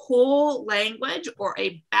of a whole language or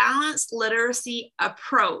a balanced literacy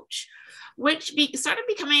approach, which started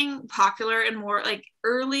becoming popular in more like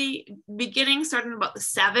early beginning, starting about the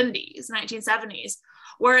 1970s,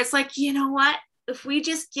 where it's like, what, if we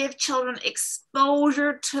just give children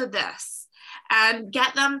exposure to this and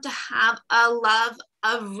get them to have a love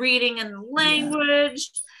of reading and language,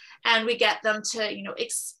 and we get them to,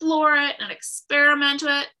 explore it and experiment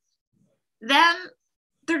with it, then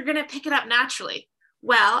they're going to pick it up naturally.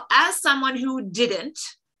 Well, as someone who didn't,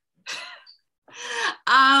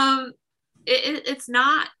 it's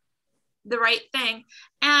not the right thing.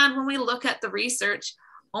 And when we look at the research,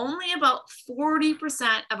 only about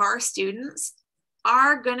 40% of our students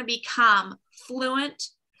are going to become fluent,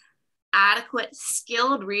 adequate,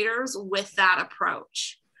 skilled readers with that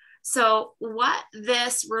approach. So what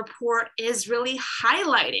this report is really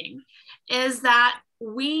highlighting is that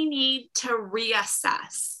we need to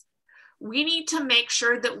reassess. We need to make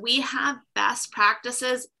sure that we have best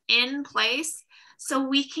practices in place so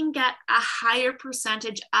we can get a higher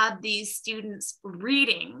percentage of these students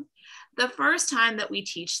reading the first time that we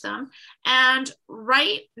teach them. And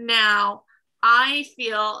right now, I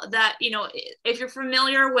feel that, if you're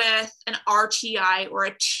familiar with an RTI or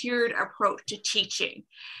a tiered approach to teaching,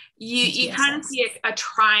 you kind of see a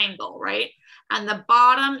triangle, right? And the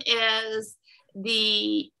bottom is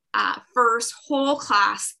the first whole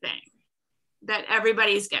class thing that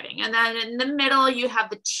everybody's getting. And then in the middle, you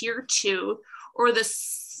have the tier 2 or the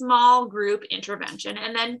small group intervention.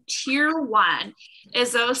 And then tier 1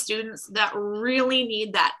 is those students that really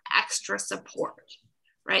need that extra support,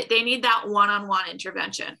 right? They need that one-on-one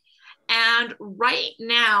intervention. And right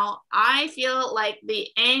now, I feel like the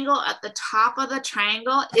angle at the top of the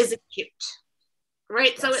triangle is acute,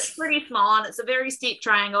 right? Yes. So it's pretty small and it's a very steep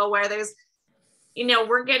triangle where there's,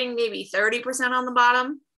 we're getting maybe 30% on the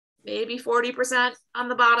bottom, maybe 40% on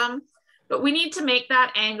the bottom, but we need to make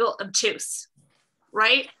that angle obtuse,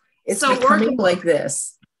 right? It's so becoming like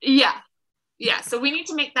this. Yeah. Yeah. So we need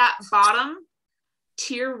to make that bottom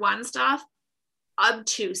tier 1 stuff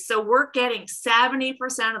obtuse. So we're getting 70%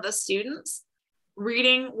 of the students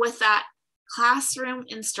reading with that classroom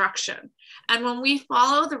instruction. And when we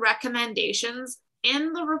follow the recommendations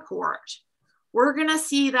in the report, we're going to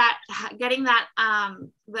see that getting that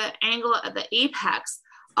the angle at the apex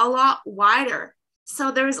a lot wider.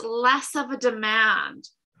 So there's less of a demand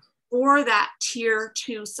for that tier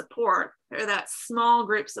 2 support or that small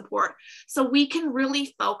group support. So we can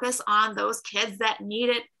really focus on those kids that need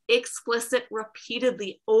it explicit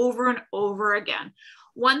repeatedly over and over again.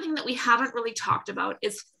 One thing that we haven't really talked about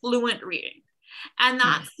is fluent reading. And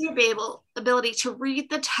that's the ability to read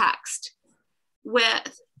the text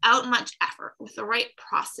without much effort, with the right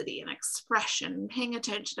prosody and expression, paying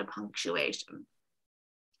attention to punctuation.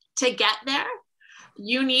 To get there,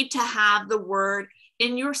 you need to have the word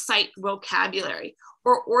in your sight vocabulary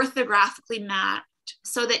or orthographically mapped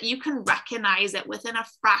so that you can recognize it within a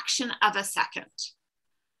fraction of a second.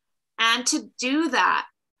 And to do that,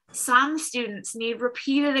 some students need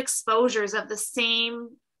repeated exposures of the same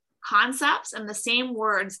concepts and the same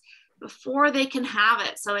words before they can have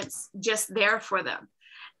it. So it's just there for them.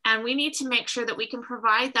 And we need to make sure that we can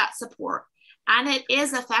provide that support. And it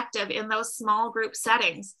is effective in those small group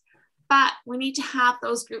settings, but we need to have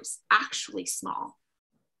those groups actually small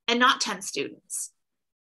and not 10 students.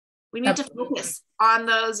 We need to focus on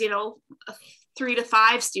those, 3 to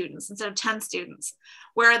 5 students instead of 10 students,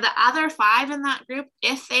 where the other 5 in that group,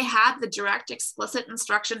 if they had the direct explicit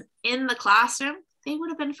instruction in the classroom, they would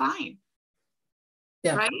have been fine.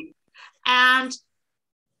 Yeah. Right. And,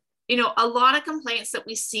 a lot of complaints that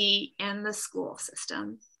we see in the school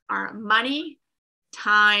system are money,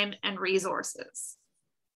 time, and resources.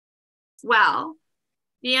 Well,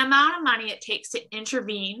 the amount of money it takes to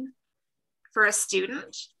intervene for a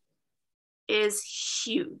student is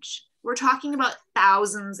huge. We're talking about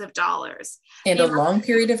thousands of dollars. In a long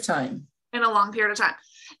period of time. In a long period of time.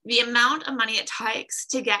 The amount of money it takes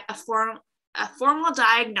to get a formal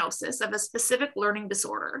diagnosis of a specific learning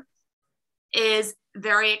disorder is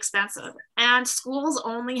very expensive. And schools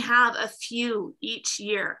only have a few each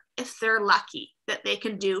year, if they're lucky, that they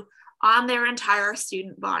can do on their entire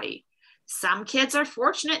student body. Some kids are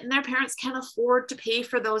fortunate and their parents can afford to pay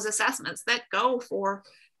for those assessments that go for,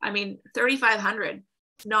 $3,500,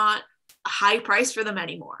 not a high price for them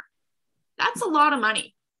anymore. That's a lot of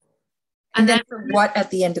money. And then for what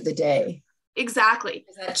at the end of the day? Exactly.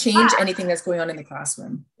 Does that change anything that's going on in the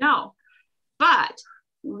classroom? No. But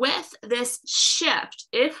with this shift,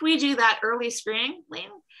 if we do that early screening,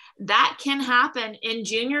 that can happen in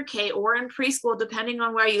junior K or in preschool, depending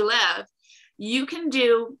on where you live. You can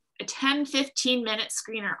do a 10-15 minute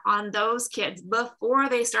screener on those kids before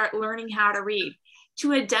they start learning how to read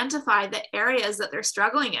to identify the areas that they're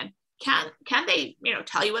struggling in. Can they,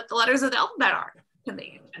 tell you what the letters of the alphabet are? Can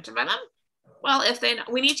they identify them? Well,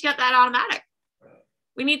 we need to get that automatic.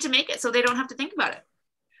 We need to make it so they don't have to think about it.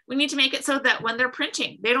 We need to make it so that when they're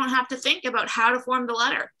printing, they don't have to think about how to form the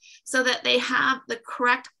letter, so that they have the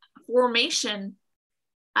correct formation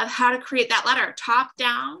of how to create that letter, top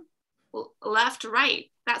down, left, right.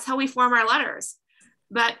 That's how we form our letters.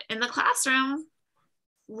 But in the classroom,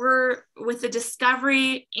 we're with the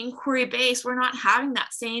discovery inquiry base, we're not having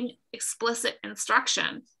that same explicit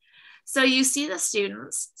instruction. So you see the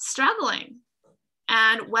students struggling.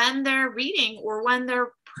 And when they're reading or when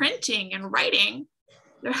they're printing and writing,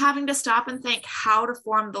 they're having to stop and think how to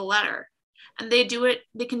form the letter. And they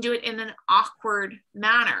can do it in an awkward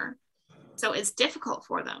manner. So it's difficult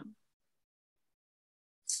for them.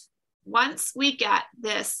 Once we get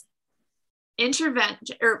this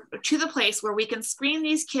intervention or to the place where we can screen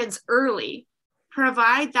these kids early,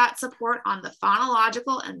 provide that support on the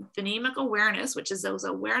phonological and phonemic awareness, which is those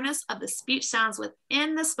awareness of the speech sounds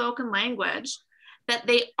within the spoken language, that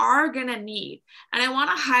they are going to need. And I want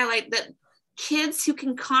to highlight that kids who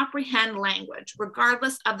can comprehend language,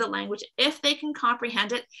 regardless of the language, if they can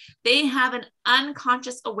comprehend it, they have an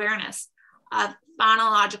unconscious awareness of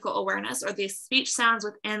phonological awareness, or the speech sounds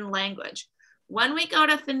within language. When we go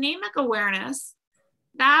to phonemic awareness,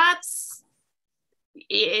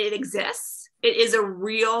 it exists. It is a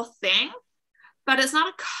real thing, but it's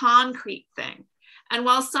not a concrete thing. And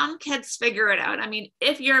while some kids figure it out, I mean,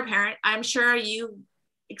 if you're a parent, I'm sure you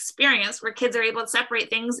experience where kids are able to separate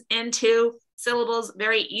things into syllables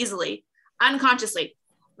very easily, unconsciously.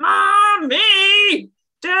 Mommy,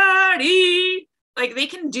 daddy, like they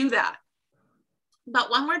can do that. But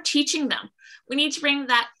when we're teaching them, we need to bring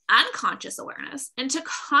that unconscious awareness into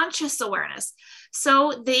conscious awareness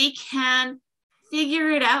so they can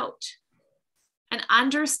figure it out and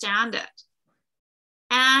understand it.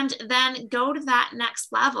 And then go to that next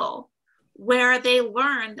level where they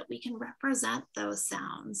learn that we can represent those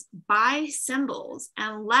sounds by symbols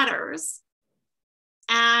and letters.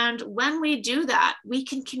 And when we do that, we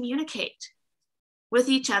can communicate with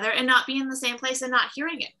each other and not be in the same place and not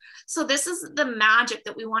hearing it. So this is the magic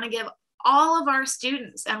that we want to give all of our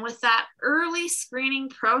students. And with that early screening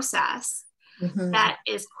process, that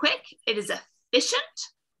is quick, it is efficient,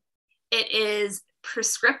 it is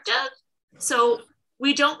prescriptive. So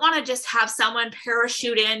we don't want to just have someone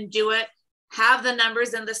parachute in, do it, have the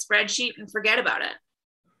numbers in the spreadsheet and forget about it.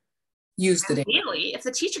 Use the data. Ideally, if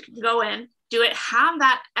the teacher can go in, do it, have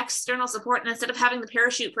that external support, and instead of having the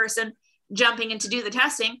parachute person jumping in to do the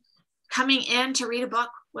testing, coming in to read a book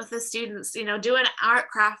with the students, you know, do an art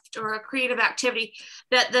craft or a creative activity,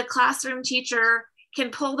 that the classroom teacher can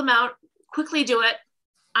pull them out, quickly do it,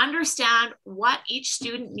 understand what each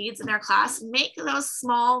student needs in their class, make those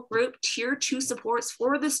small group tier 2 supports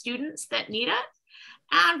for the students that need it,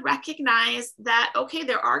 and recognize that, okay,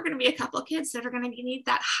 there are going to be a couple of kids that are going to need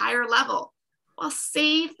that higher level. Well,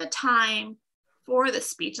 save the time for the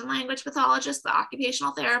speech and language pathologist, the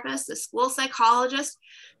occupational therapist, the school psychologist,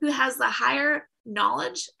 who has the higher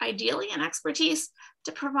knowledge, ideally, and expertise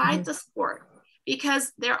to provide the support.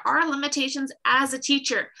 Because there are limitations as a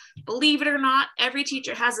teacher. Believe it or not, every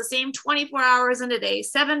teacher has the same 24 hours in a day,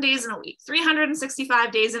 7 days in a week,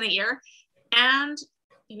 365 days in a year. And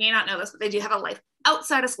you may not know this, but they do have a life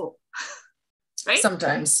outside of school, right?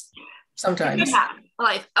 Sometimes. They have a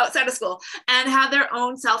life outside of school and have their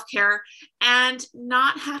own self-care and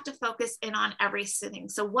not have to focus in on everything.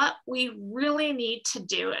 So what we really need to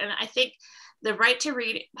do, and I think the Right to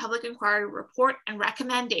Read Public Inquiry Report and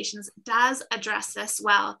recommendations does address this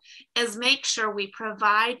well, is make sure we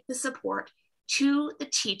provide the support to the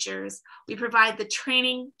teachers, we provide the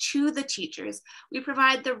training to the teachers, we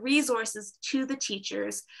provide the resources to the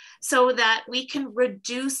teachers so that we can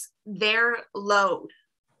reduce their load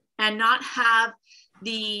and not have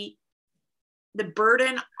the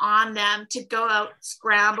burden on them to go out,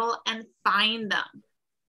 scramble, and find them,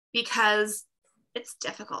 because it's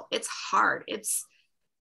difficult, it's hard, it's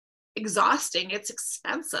exhausting, it's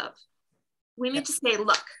expensive. We need to say,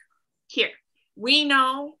 look, here, we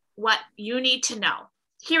know what you need to know.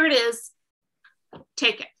 Here it is,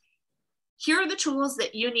 take it. Here are the tools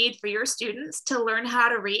that you need for your students to learn how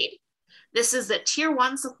to read. This is the tier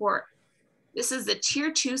 1 support. This is the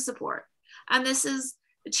tier 2 support. And this is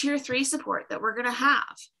the tier 3 support that we're gonna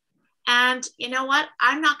have. And you know what?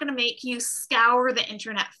 I'm not gonna make you scour the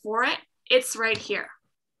internet for it. It's right here.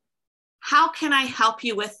 How can I help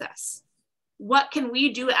you with this? What can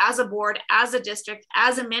we do as a board, as a district,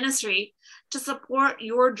 as a ministry to support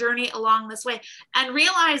your journey along this way? And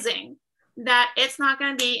realizing that it's not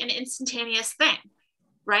going to be an instantaneous thing,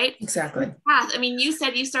 right? Exactly. I mean, you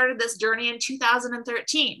said you started this journey in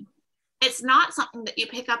 2013. It's not something that you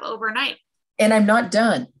pick up overnight. And I'm not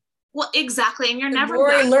done. Well, exactly. And you're never done.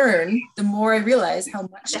 The more I learn, the more I realize how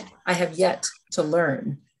much I have yet to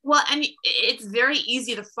learn. Well, and it's very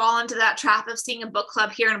easy to fall into that trap of seeing a book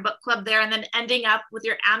club here and a book club there, and then ending up with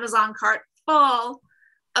your Amazon cart full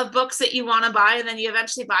of books that you want to buy, and then you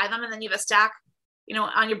eventually buy them, and then you have a stack, you know,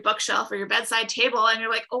 on your bookshelf or your bedside table, and you're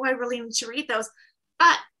like, oh, I really need to read those.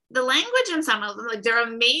 But the language in some of them, like, they're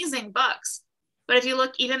amazing books. But if you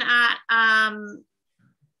look even at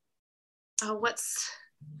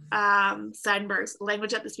Seidenberg's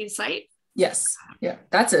Language at the Speed of Sight. Yes. Yeah.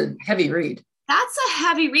 That's a heavy read. That's a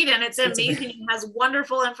heavy read, and it's amazing. It has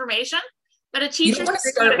wonderful information, but a teacher. You don't want to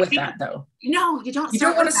start with that, though. No, you don't. You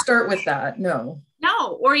don't want to start with that. No.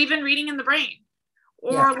 No, or even reading in the brain,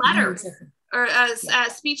 or letters, or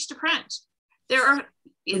speech to print. There are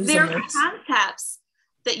concepts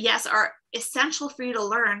that, yes, are essential for you to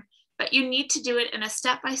learn, but you need to do it in a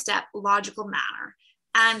step-by-step logical manner.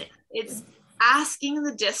 And it's asking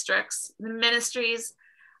the districts, the ministries,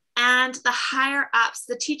 and the higher ups,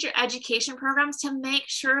 the teacher education programs, to make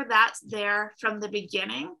sure that's there from the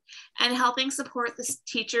beginning, and helping support the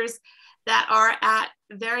teachers that are at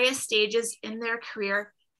various stages in their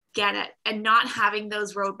career get it, and not having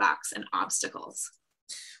those roadblocks and obstacles.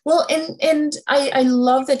 Well, and I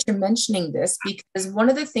love that you're mentioning this, because one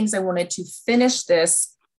of the things I wanted to finish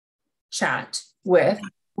this chat with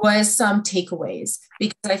was some takeaways,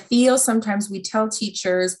 because I feel sometimes we tell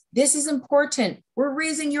teachers, this is important, we're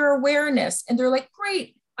raising your awareness, and they're like,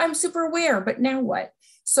 great, I'm super aware, but now what?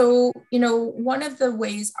 So, you know, one of the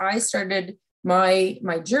ways I started my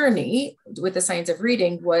journey with the science of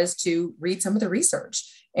reading was to read some of the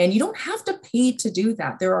research. And you don't have to pay to do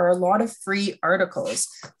that. There are a lot of free articles.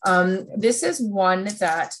 This is one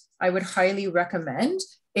that I would highly recommend.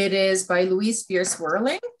 It is by Louise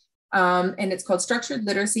Spear-Swerling, and it's called Structured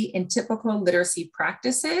Literacy and Typical Literacy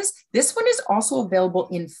Practices. This one is also available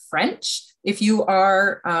in French. If you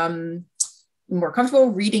are more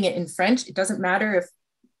comfortable reading it in French, it doesn't matter if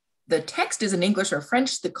the text is in English or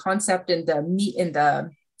French, the concept and the meat and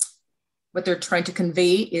what they're trying to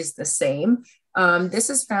convey is the same. This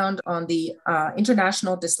is found on the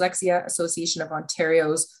International Dyslexia Association of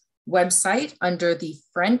Ontario's website under the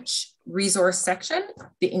French resource section.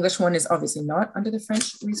 The English one is obviously not under the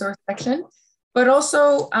French resource section, but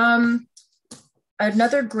also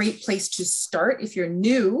another great place to start if you're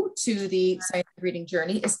new to the science of reading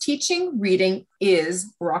journey is Teaching Reading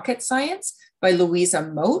is Rocket Science by Louisa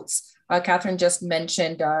Moats. Kathryn just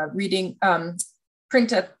mentioned reading,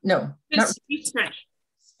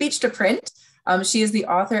 Speech to Print. She is the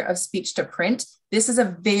author of Speech to Print. This is a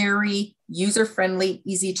very user-friendly,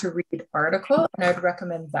 easy to read article, and I'd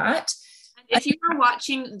recommend that. If you are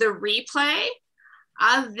watching the replay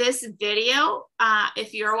of this video,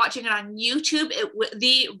 if you're watching it on YouTube,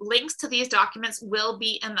 the links to these documents will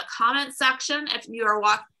be in the comment section. If you are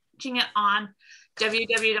watching it on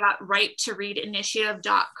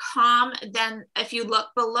www.right2readinitiative.com, then if you look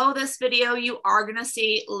below this video, you are going to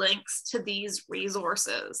see links to these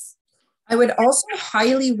resources. I would also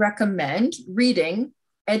highly recommend reading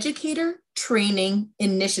Educator Training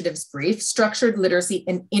Initiatives Brief, Structured Literacy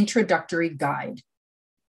and Introductory Guide.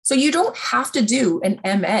 So you don't have to do an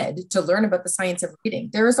MEd to learn about the science of reading.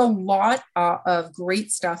 There is a lot of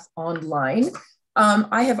great stuff online.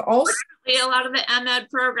 I have also... A lot of the MEd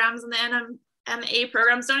programs and the MA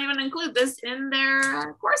programs don't even include this in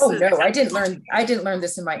their courses. Oh no, I didn't learn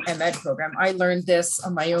this in my MEd program. I learned this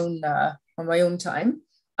on my own time.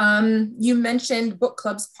 You mentioned book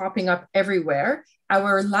clubs popping up everywhere.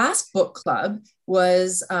 Our last book club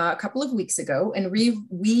was a couple of weeks ago, and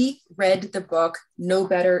we read the book Know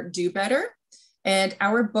Better, Do Better. And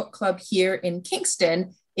our book club here in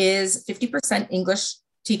Kingston is 50% English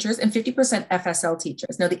teachers and 50% FSL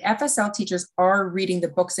teachers. Now, the FSL teachers are reading the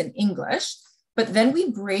books in English, but then we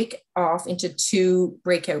break off into 2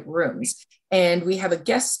 breakout rooms. And we have a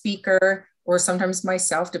guest speaker, or sometimes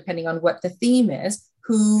myself, depending on what the theme is,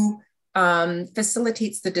 who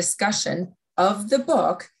facilitates the discussion of the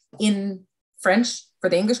book in French for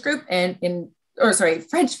the English group and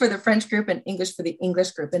French for the French group and English for the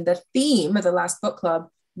English group. And the theme of the last book club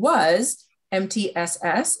was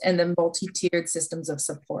MTSS and the multi-tiered systems of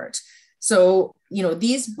support. So, you know,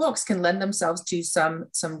 these books can lend themselves to some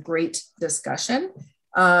great discussion.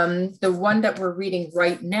 The one that we're reading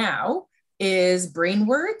right now is Brain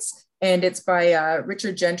Words, and it's by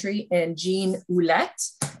Richard Gentry and Jean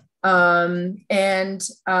Ouellette.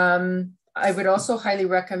 I would also highly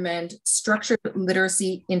recommend Structured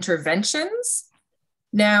Literacy Interventions.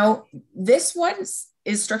 Now, this one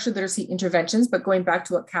is Structured Literacy Interventions, but going back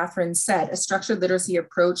to what Kathryn said, a structured literacy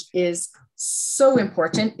approach is so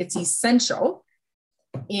important. It's essential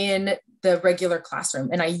in the regular classroom.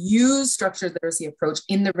 And I use structured literacy approach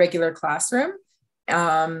in the regular classroom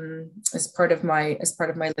as part of my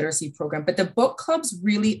literacy program. But the book clubs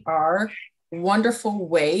really are a wonderful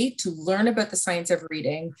way to learn about the science of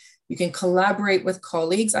reading. You can collaborate with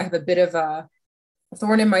colleagues. I have a bit of a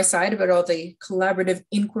thorn in my side about all the collaborative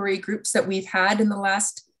inquiry groups that we've had in the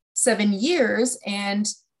last 7 years. And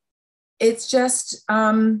it's just,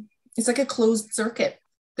 it's like a closed circuit.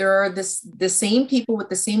 There are the same people with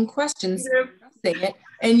the same questions,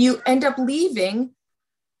 and you end up leaving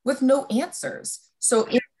with no answers. So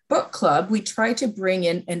in book club, we try to bring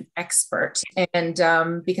in an expert. And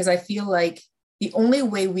because I feel like the only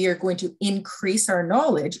way we are going to increase our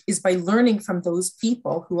knowledge is by learning from those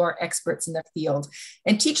people who are experts in the field.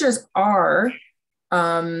 And teachers are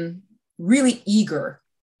really eager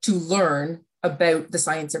to learn about the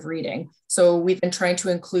science of reading. So we've been trying to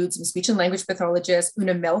include some speech and language pathologists.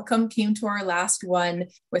 Una Malcolm came to our last one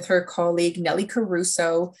with her colleague, Nellie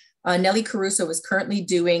Caruso. Nellie Caruso is currently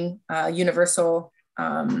doing universal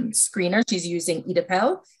screener. She's using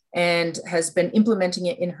EDIPEL and has been implementing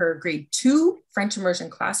it in her grade 2 French immersion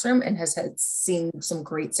classroom and has seen some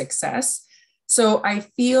great success. So I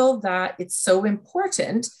feel that it's so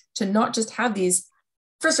important to not just have these.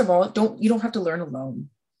 First of all, you don't have to learn alone.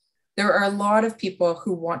 There are a lot of people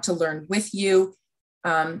who want to learn with you,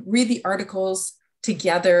 read the articles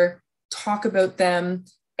together, talk about them,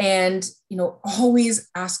 and, always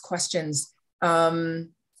ask questions,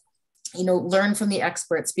 learn from the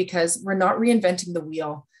experts, because we're not reinventing the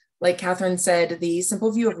wheel. Like Kathryn said, the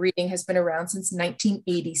simple view of reading has been around since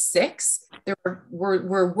 1986.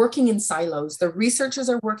 We're working in silos. The researchers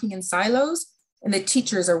are working in silos and the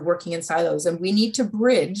teachers are working in silos. And we need to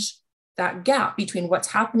bridge that gap between what's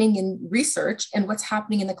happening in research and what's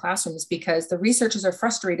happening in the classrooms, because the researchers are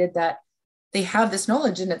frustrated that they have this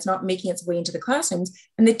knowledge and it's not making its way into the classrooms.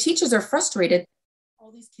 And the teachers are frustrated,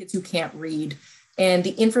 all these kids who can't read, and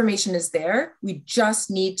the information is there. We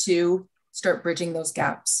just need to start bridging those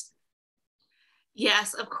gaps.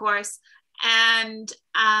 Yes, of course. And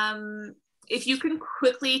if you can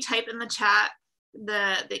quickly type in the chat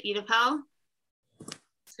the EDIPEL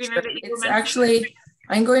screener that you it's actually,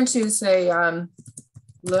 I'm going to say,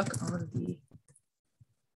 look on the...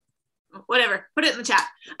 Whatever, put it in the chat.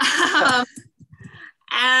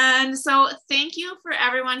 And so thank you for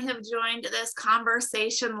everyone who have joined this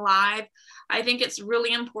conversation live. I think it's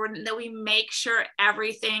really important that we make sure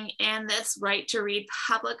everything in this right to read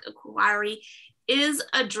public inquiry is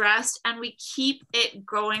addressed and we keep it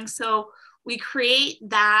going. So we create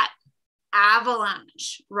that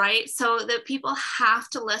avalanche, right? So that people have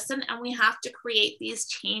to listen and we have to create these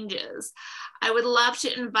changes. I would love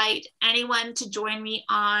to invite anyone to join me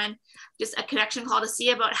on just a connection call to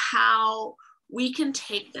see about how we can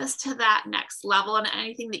take this to that next level, and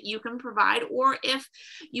anything that you can provide, or if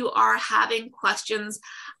you are having questions.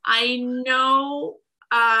 I know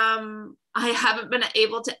I haven't been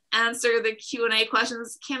able to answer the Q&A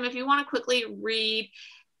questions. Kim, if you want to quickly read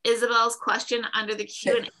Isabel's question under the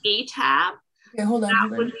Q&A tab, hold on.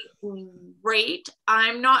 That would be great.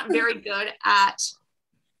 I'm not very good at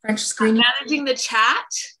French screening, managing the chat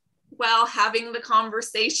while having the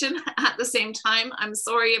conversation at the same time. I'm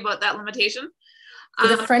sorry about that limitation. So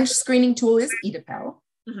the French screening tool is EDIPEL.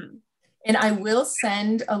 Mm-hmm. And I will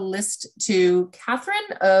send a list to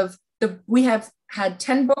Kathryn of we have had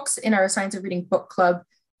 10 books in our Science of Reading book club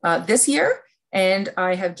this year. And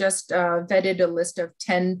I have just vetted a list of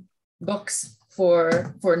 10 books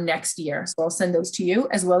for next year. So I'll send those to you,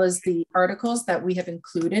 as well as the articles that we have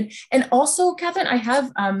included. And also, Kathryn, I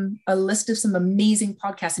have a list of some amazing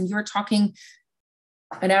podcasts. And you were talking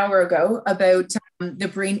an hour ago about the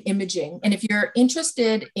brain imaging. And if you're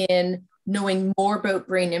interested in knowing more about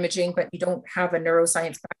brain imaging, but you don't have a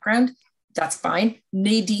neuroscience background, that's fine.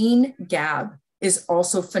 Nadine Gabb is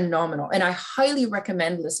also phenomenal. And I highly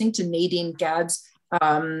recommend listening to Nadine Gabb's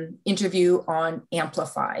interview on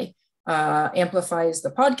Amplify. Amplify is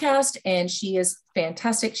the podcast, and she is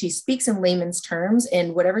fantastic. She speaks in layman's terms,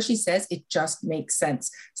 and whatever she says, it just makes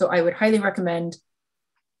sense. So I would highly recommend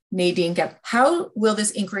Nadine Gabb. How will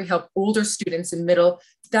this inquiry help older students in middle?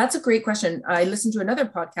 That's a great question. I listened to another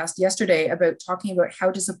podcast yesterday about talking about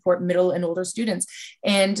how to support middle and older students.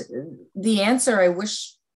 And the answer, I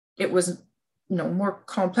wish it was more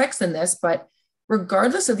complex than this, but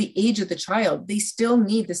regardless of the age of the child, they still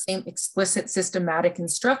need the same explicit systematic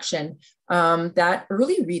instruction that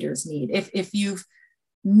early readers need. If you've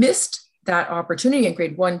missed that opportunity in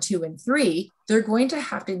grade 1, 2, and 3, they're going to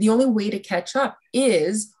have to, the only way to catch up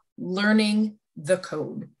is learning the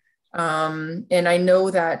code. And I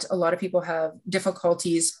know that a lot of people have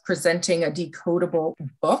difficulties presenting a decodable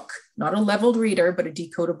book, not a leveled reader, but a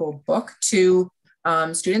decodable book to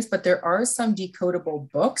students, but there are some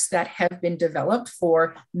decodable books that have been developed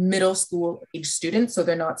for middle school age students, so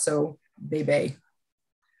they're not so baby.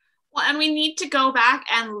 Well, and we need to go back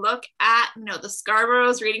and look at, the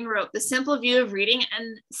Scarborough's reading rope, the simple view of reading,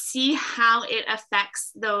 and see how it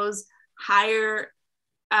affects those higher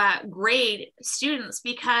grade students,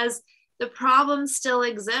 because the problems still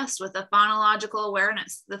exist with the phonological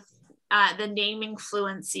awareness, the naming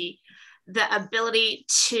fluency, the ability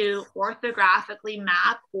to orthographically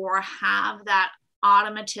map or have that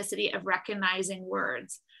automaticity of recognizing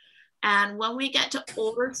words. And when we get to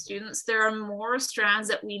older students, there are more strands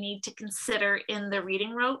that we need to consider in the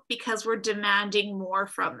reading rope because we're demanding more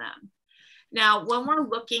from them. Now, when we're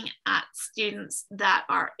looking at students that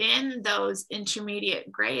are in those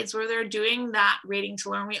intermediate grades where they're doing that reading to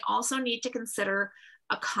learn, we also need to consider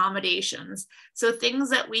accommodations. So things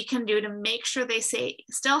that we can do to make sure they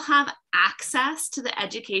still have access to the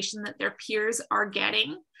education that their peers are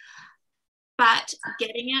getting, but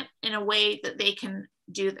getting it in a way that they can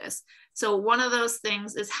do this. So one of those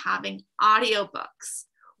things is having audiobooks,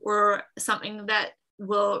 or something that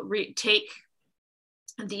will take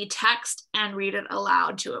the text and read it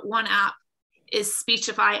aloud to it. One app is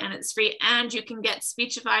Speechify, and it's free, and you can get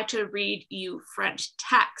Speechify to read you French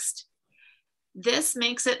text. This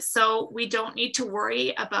makes it so we don't need to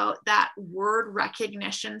worry about that word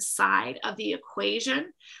recognition side of the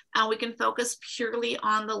equation, and we can focus purely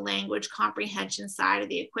on the language comprehension side of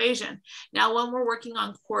the equation. Now, when we're working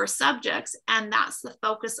on core subjects, and that's the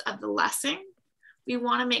focus of the lesson, we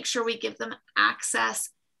want to make sure we give them access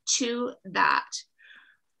to that.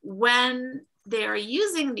 When they're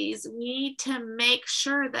using these, we need to make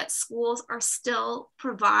sure that schools are still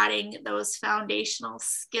providing those foundational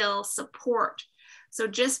skill support. So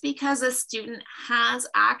just because a student has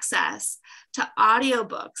access to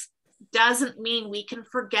audiobooks doesn't mean we can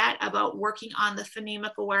forget about working on the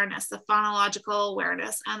phonemic awareness, the phonological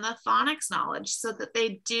awareness, and the phonics knowledge, so that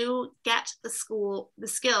they do get the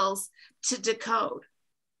skills to decode.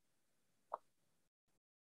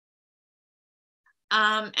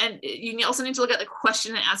 And you also need to look at the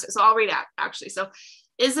question and answer. So I'll read out actually. So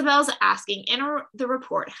Isabel's asking in the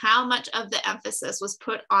report, how much of the emphasis was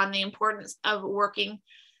put on the importance of working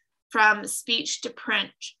from speech to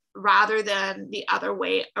print rather than the other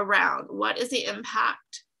way around? What is the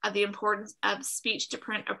impact of the importance of speech to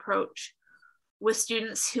print approach with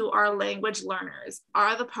students who are language learners?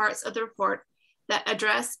 Are the parts of the report that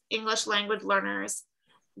address English language learners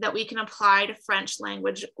that we can apply to French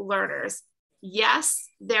language learners? Yes,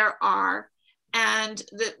 there are. And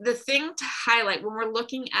the thing to highlight when we're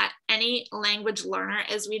looking at any language learner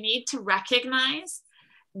is we need to recognize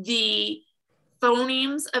the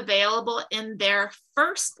phonemes available in their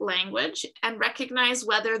first language and recognize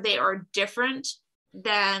whether they are different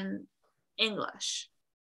than English,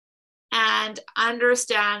 and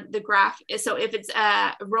understand the graph. So if it's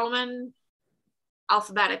a Roman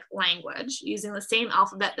alphabetic language using the same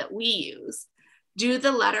alphabet that we use, do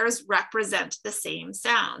the letters represent the same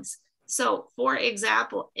sounds? So for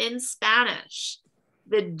example, in Spanish,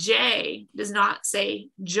 the J does not say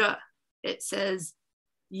J, it says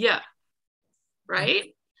Y,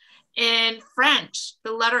 right? In French,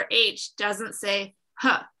 the letter H doesn't say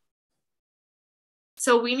H.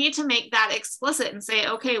 So we need to make that explicit and say,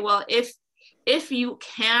 okay, well, if you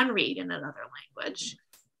can read in another language,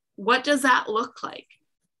 what does that look like?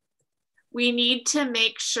 We need to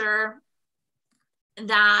make sure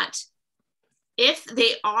that if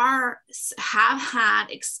they have had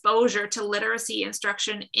exposure to literacy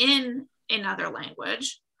instruction in another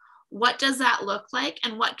language, what does that look like,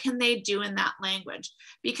 and what can they do in that language?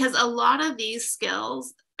 Because a lot of these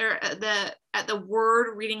skills are at the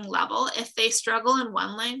word reading level, if they struggle in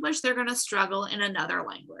one language, they're going to struggle in another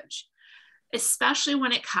language, especially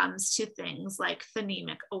when it comes to things like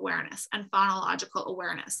phonemic awareness and phonological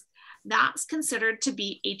awareness. That's considered to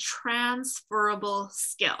be a transferable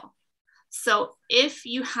skill. So if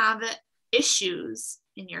you have issues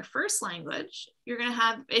in your first language, you're going to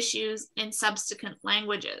have issues in subsequent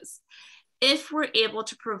languages. If we're able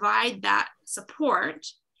to provide that support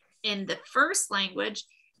in the first language,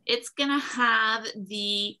 it's going to have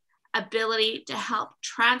the ability to help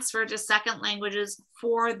transfer to second languages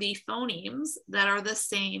for the phonemes that are the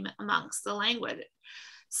same amongst the language.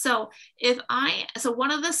 So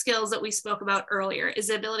one of the skills that we spoke about earlier is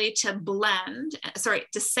the ability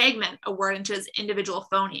to segment a word into its individual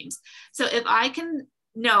phonemes. So if I can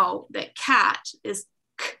know that cat is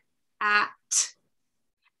k, at,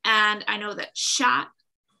 and I know that shat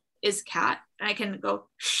is cat, and I can go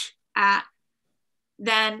sh, at,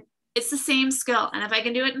 then it's the same skill. And if I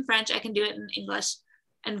can do it in French, I can do it in English,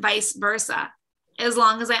 and vice versa, as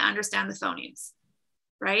long as I understand the phonemes,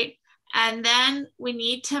 right? And then we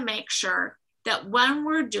need to make sure that when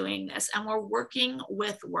we're doing this and we're working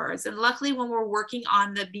with words, and luckily when we're working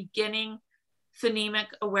on the beginning phonemic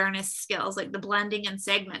awareness skills, like the blending and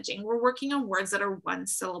segmenting, we're working on words that are one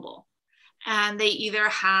syllable. And they either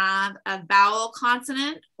have a vowel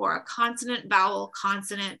consonant or a consonant vowel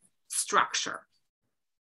consonant structure.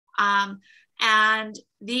 And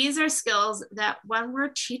these are skills that when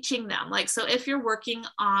we're teaching them, like, so if you're working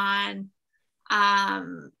on,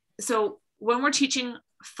 so when we're teaching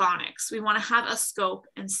phonics, we want to have a scope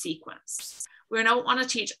and sequence. We don't want to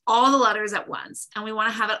teach all the letters at once, and we want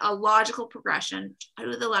to have it a logical progression out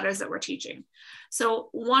of the letters that we're teaching. So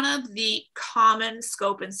one of the common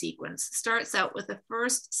scope and sequence starts out with the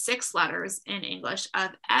first 6 letters in English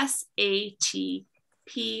of SATPIN.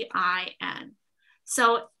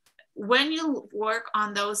 So when you work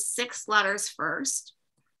on those 6 letters first,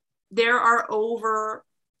 there are over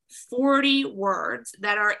 40 words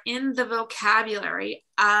that are in the vocabulary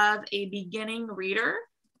of a beginning reader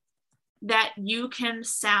that you can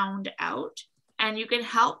sound out, and you can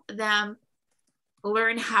help them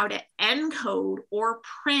learn how to encode or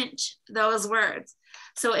print those words.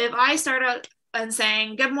 So if I start out and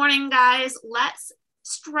saying, good morning, guys, let's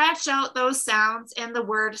stretch out those sounds in the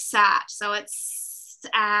word sat. So it's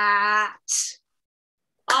sat.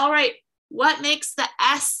 All right, what makes the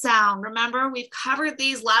S sound? Remember, we've covered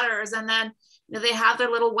these letters, and then they have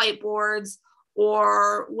their little whiteboards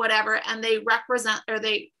or whatever, and they represent, or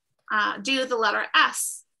they do the letter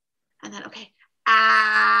S. And then, okay,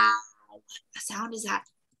 what sound is that?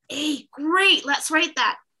 A. Great, let's write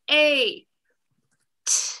that. A.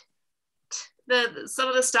 T. Some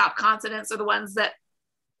of the stop consonants are the ones that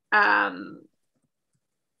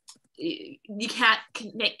you can't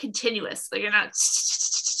make continuous. Like you're not.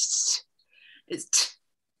 It's t.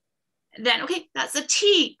 And then, okay, that's a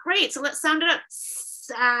T. Great, so let's sound it up.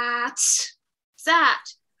 Sat.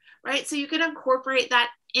 Sat. Right, so you can incorporate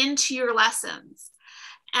that into your lessons,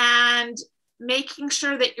 and making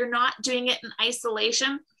sure that you're not doing it in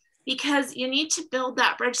isolation, because you need to build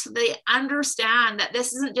that bridge so they understand that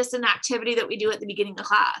this isn't just an activity that we do at the beginning of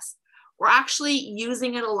class. We're actually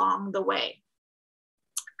using it along the way.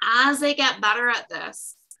 As they get better at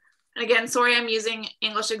this, and again, sorry, I'm using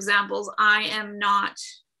English examples. I am not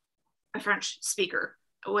a French speaker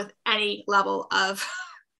with any level of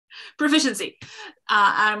proficiency.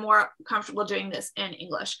 I'm more comfortable doing this in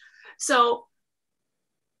English. So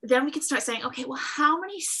then we can start saying, okay, well, how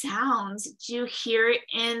many sounds do you hear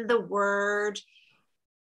in the word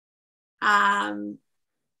pant?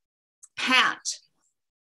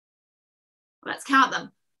 Let's count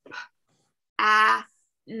them.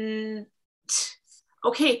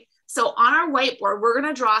 Okay, so on our whiteboard, we're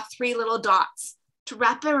going to draw 3 little dots to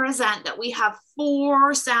represent that we have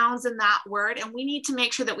 4 sounds in that word, and we need to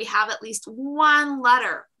make sure that we have at least 1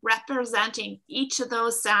 letter representing each of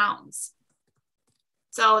those sounds.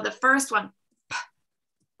 So the first one, p,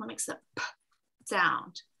 what makes the p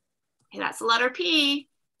sound? Okay, that's the letter P.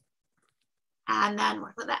 And then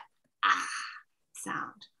work with that ah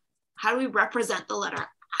sound. How do we represent the letter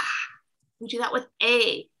ah? We do that with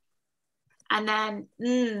A. And then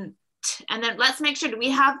t, and then let's make sure, do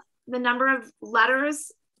we have the number of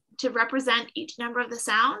letters to represent each number of the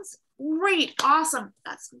sounds? Great, awesome,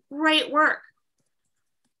 that's great work.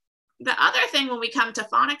 The other thing when we come to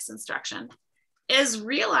phonics instruction is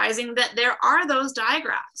realizing that there are those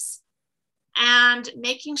digraphs and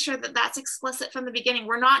making sure that that's explicit from the beginning.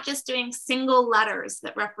 We're not just doing single letters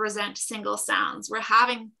that represent single sounds. We're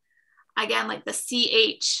having, again, like the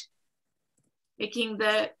CH, making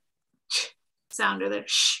the ch sound or the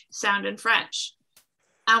sh sound in French.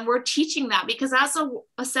 And we're teaching that because that's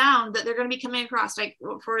a sound that they're going to be coming across. Like,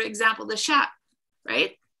 for example, the chat,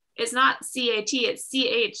 right? It's not C-A-T, it's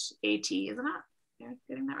C-H-A-T, isn't it? You're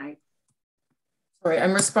getting that right? Sorry,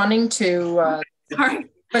 I'm responding to Sorry.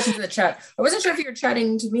 questions in the chat. I wasn't sure if you were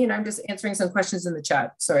chatting to me, and I'm just answering some questions in the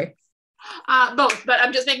chat. Sorry. Both, but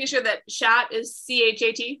I'm just making sure that chat is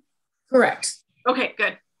C-H-A-T. Correct. Okay,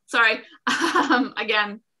 good. Sorry.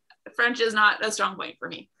 Again, French is not a strong point for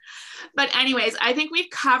me. But anyways, I think we've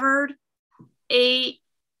covered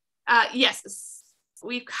yes,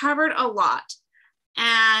 we've covered a lot.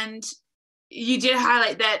 And you did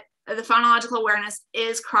highlight that the phonological awareness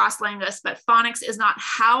is cross-linguist, but phonics is not.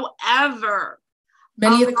 However,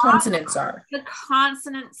 many of the consonants are. The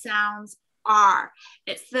consonant sounds are.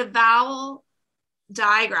 It's the vowel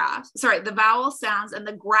digraphs, the vowel sounds and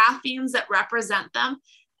the graphemes that represent them.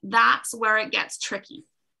 That's where it gets tricky.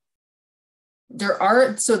 There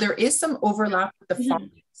is some overlap with the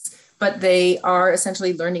phonics, but they are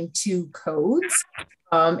essentially learning 2 codes.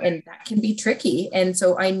 And that can be tricky. And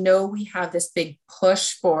so I know we have this big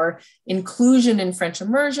push for inclusion in French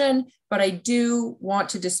immersion, but I do want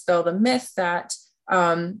to dispel the myth that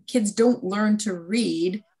kids don't learn to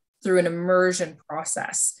read through an immersion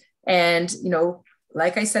process. And,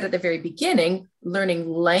 like I said at the very beginning, learning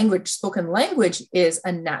language, spoken language is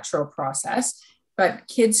a natural process, but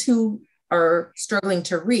kids who are struggling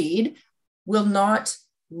to read will not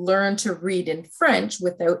learn to read in French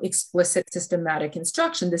without explicit systematic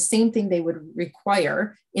instruction, the same thing they would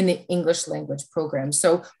require in the English language program.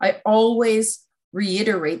 So I always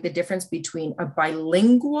reiterate the difference between a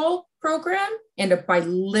bilingual program and a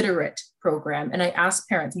biliterate program. And I ask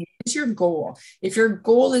parents, what is your goal? If your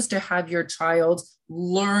goal is to have your child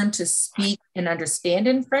learn to speak and understand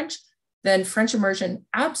in French, then French immersion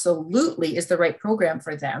absolutely is the right program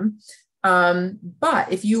for them.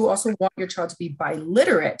 But if you also want your child to be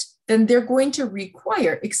biliterate, then they're going to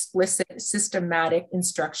require explicit, systematic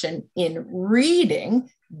instruction in reading,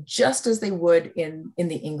 just as they would in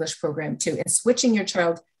the English program too. And switching your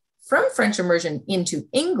child from French immersion into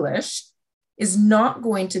English is not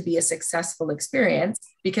going to be a successful experience,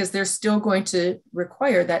 because they're still going to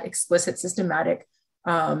require that explicit, systematic,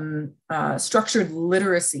 structured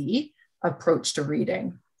literacy approach to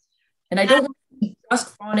reading. And I don't want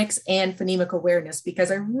just phonics and phonemic awareness,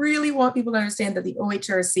 because I really want people to understand that the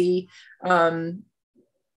OHRC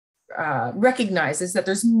recognizes that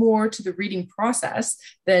there's more to the reading process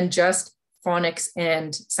than just phonics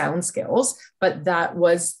and sound skills, but that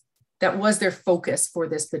was their focus for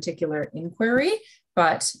this particular inquiry.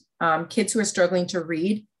 But kids who are struggling to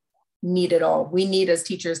read need it all. We need, as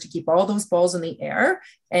teachers, to keep all those balls in the air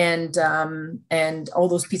and all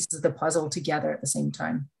those pieces of the puzzle together at the same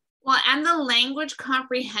time. Well, and the language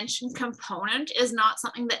comprehension component is not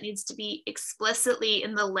something that needs to be explicitly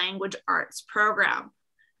in the language arts program.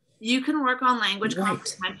 You can work on language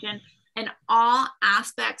comprehension in all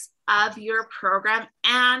aspects of your program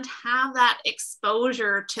and have that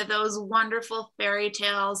exposure to those wonderful fairy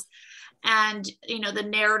tales and, the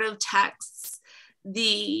narrative texts,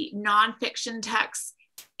 the nonfiction texts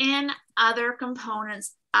in other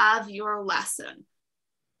components of your lesson.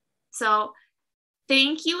 So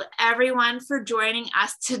thank you everyone for joining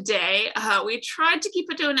us today. We tried to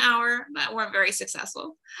keep it to an hour, but weren't very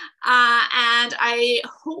successful. And I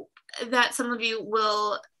hope that some of you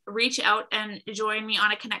will reach out and join me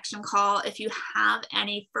on a connection call if you have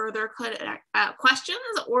any further questions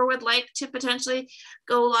or would like to potentially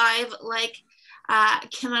go live like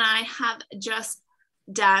Kim and I have just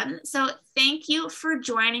done. So thank you for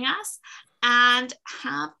joining us and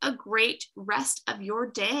have a great rest of your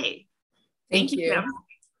day. Thank you.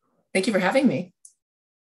 Thank you for having me.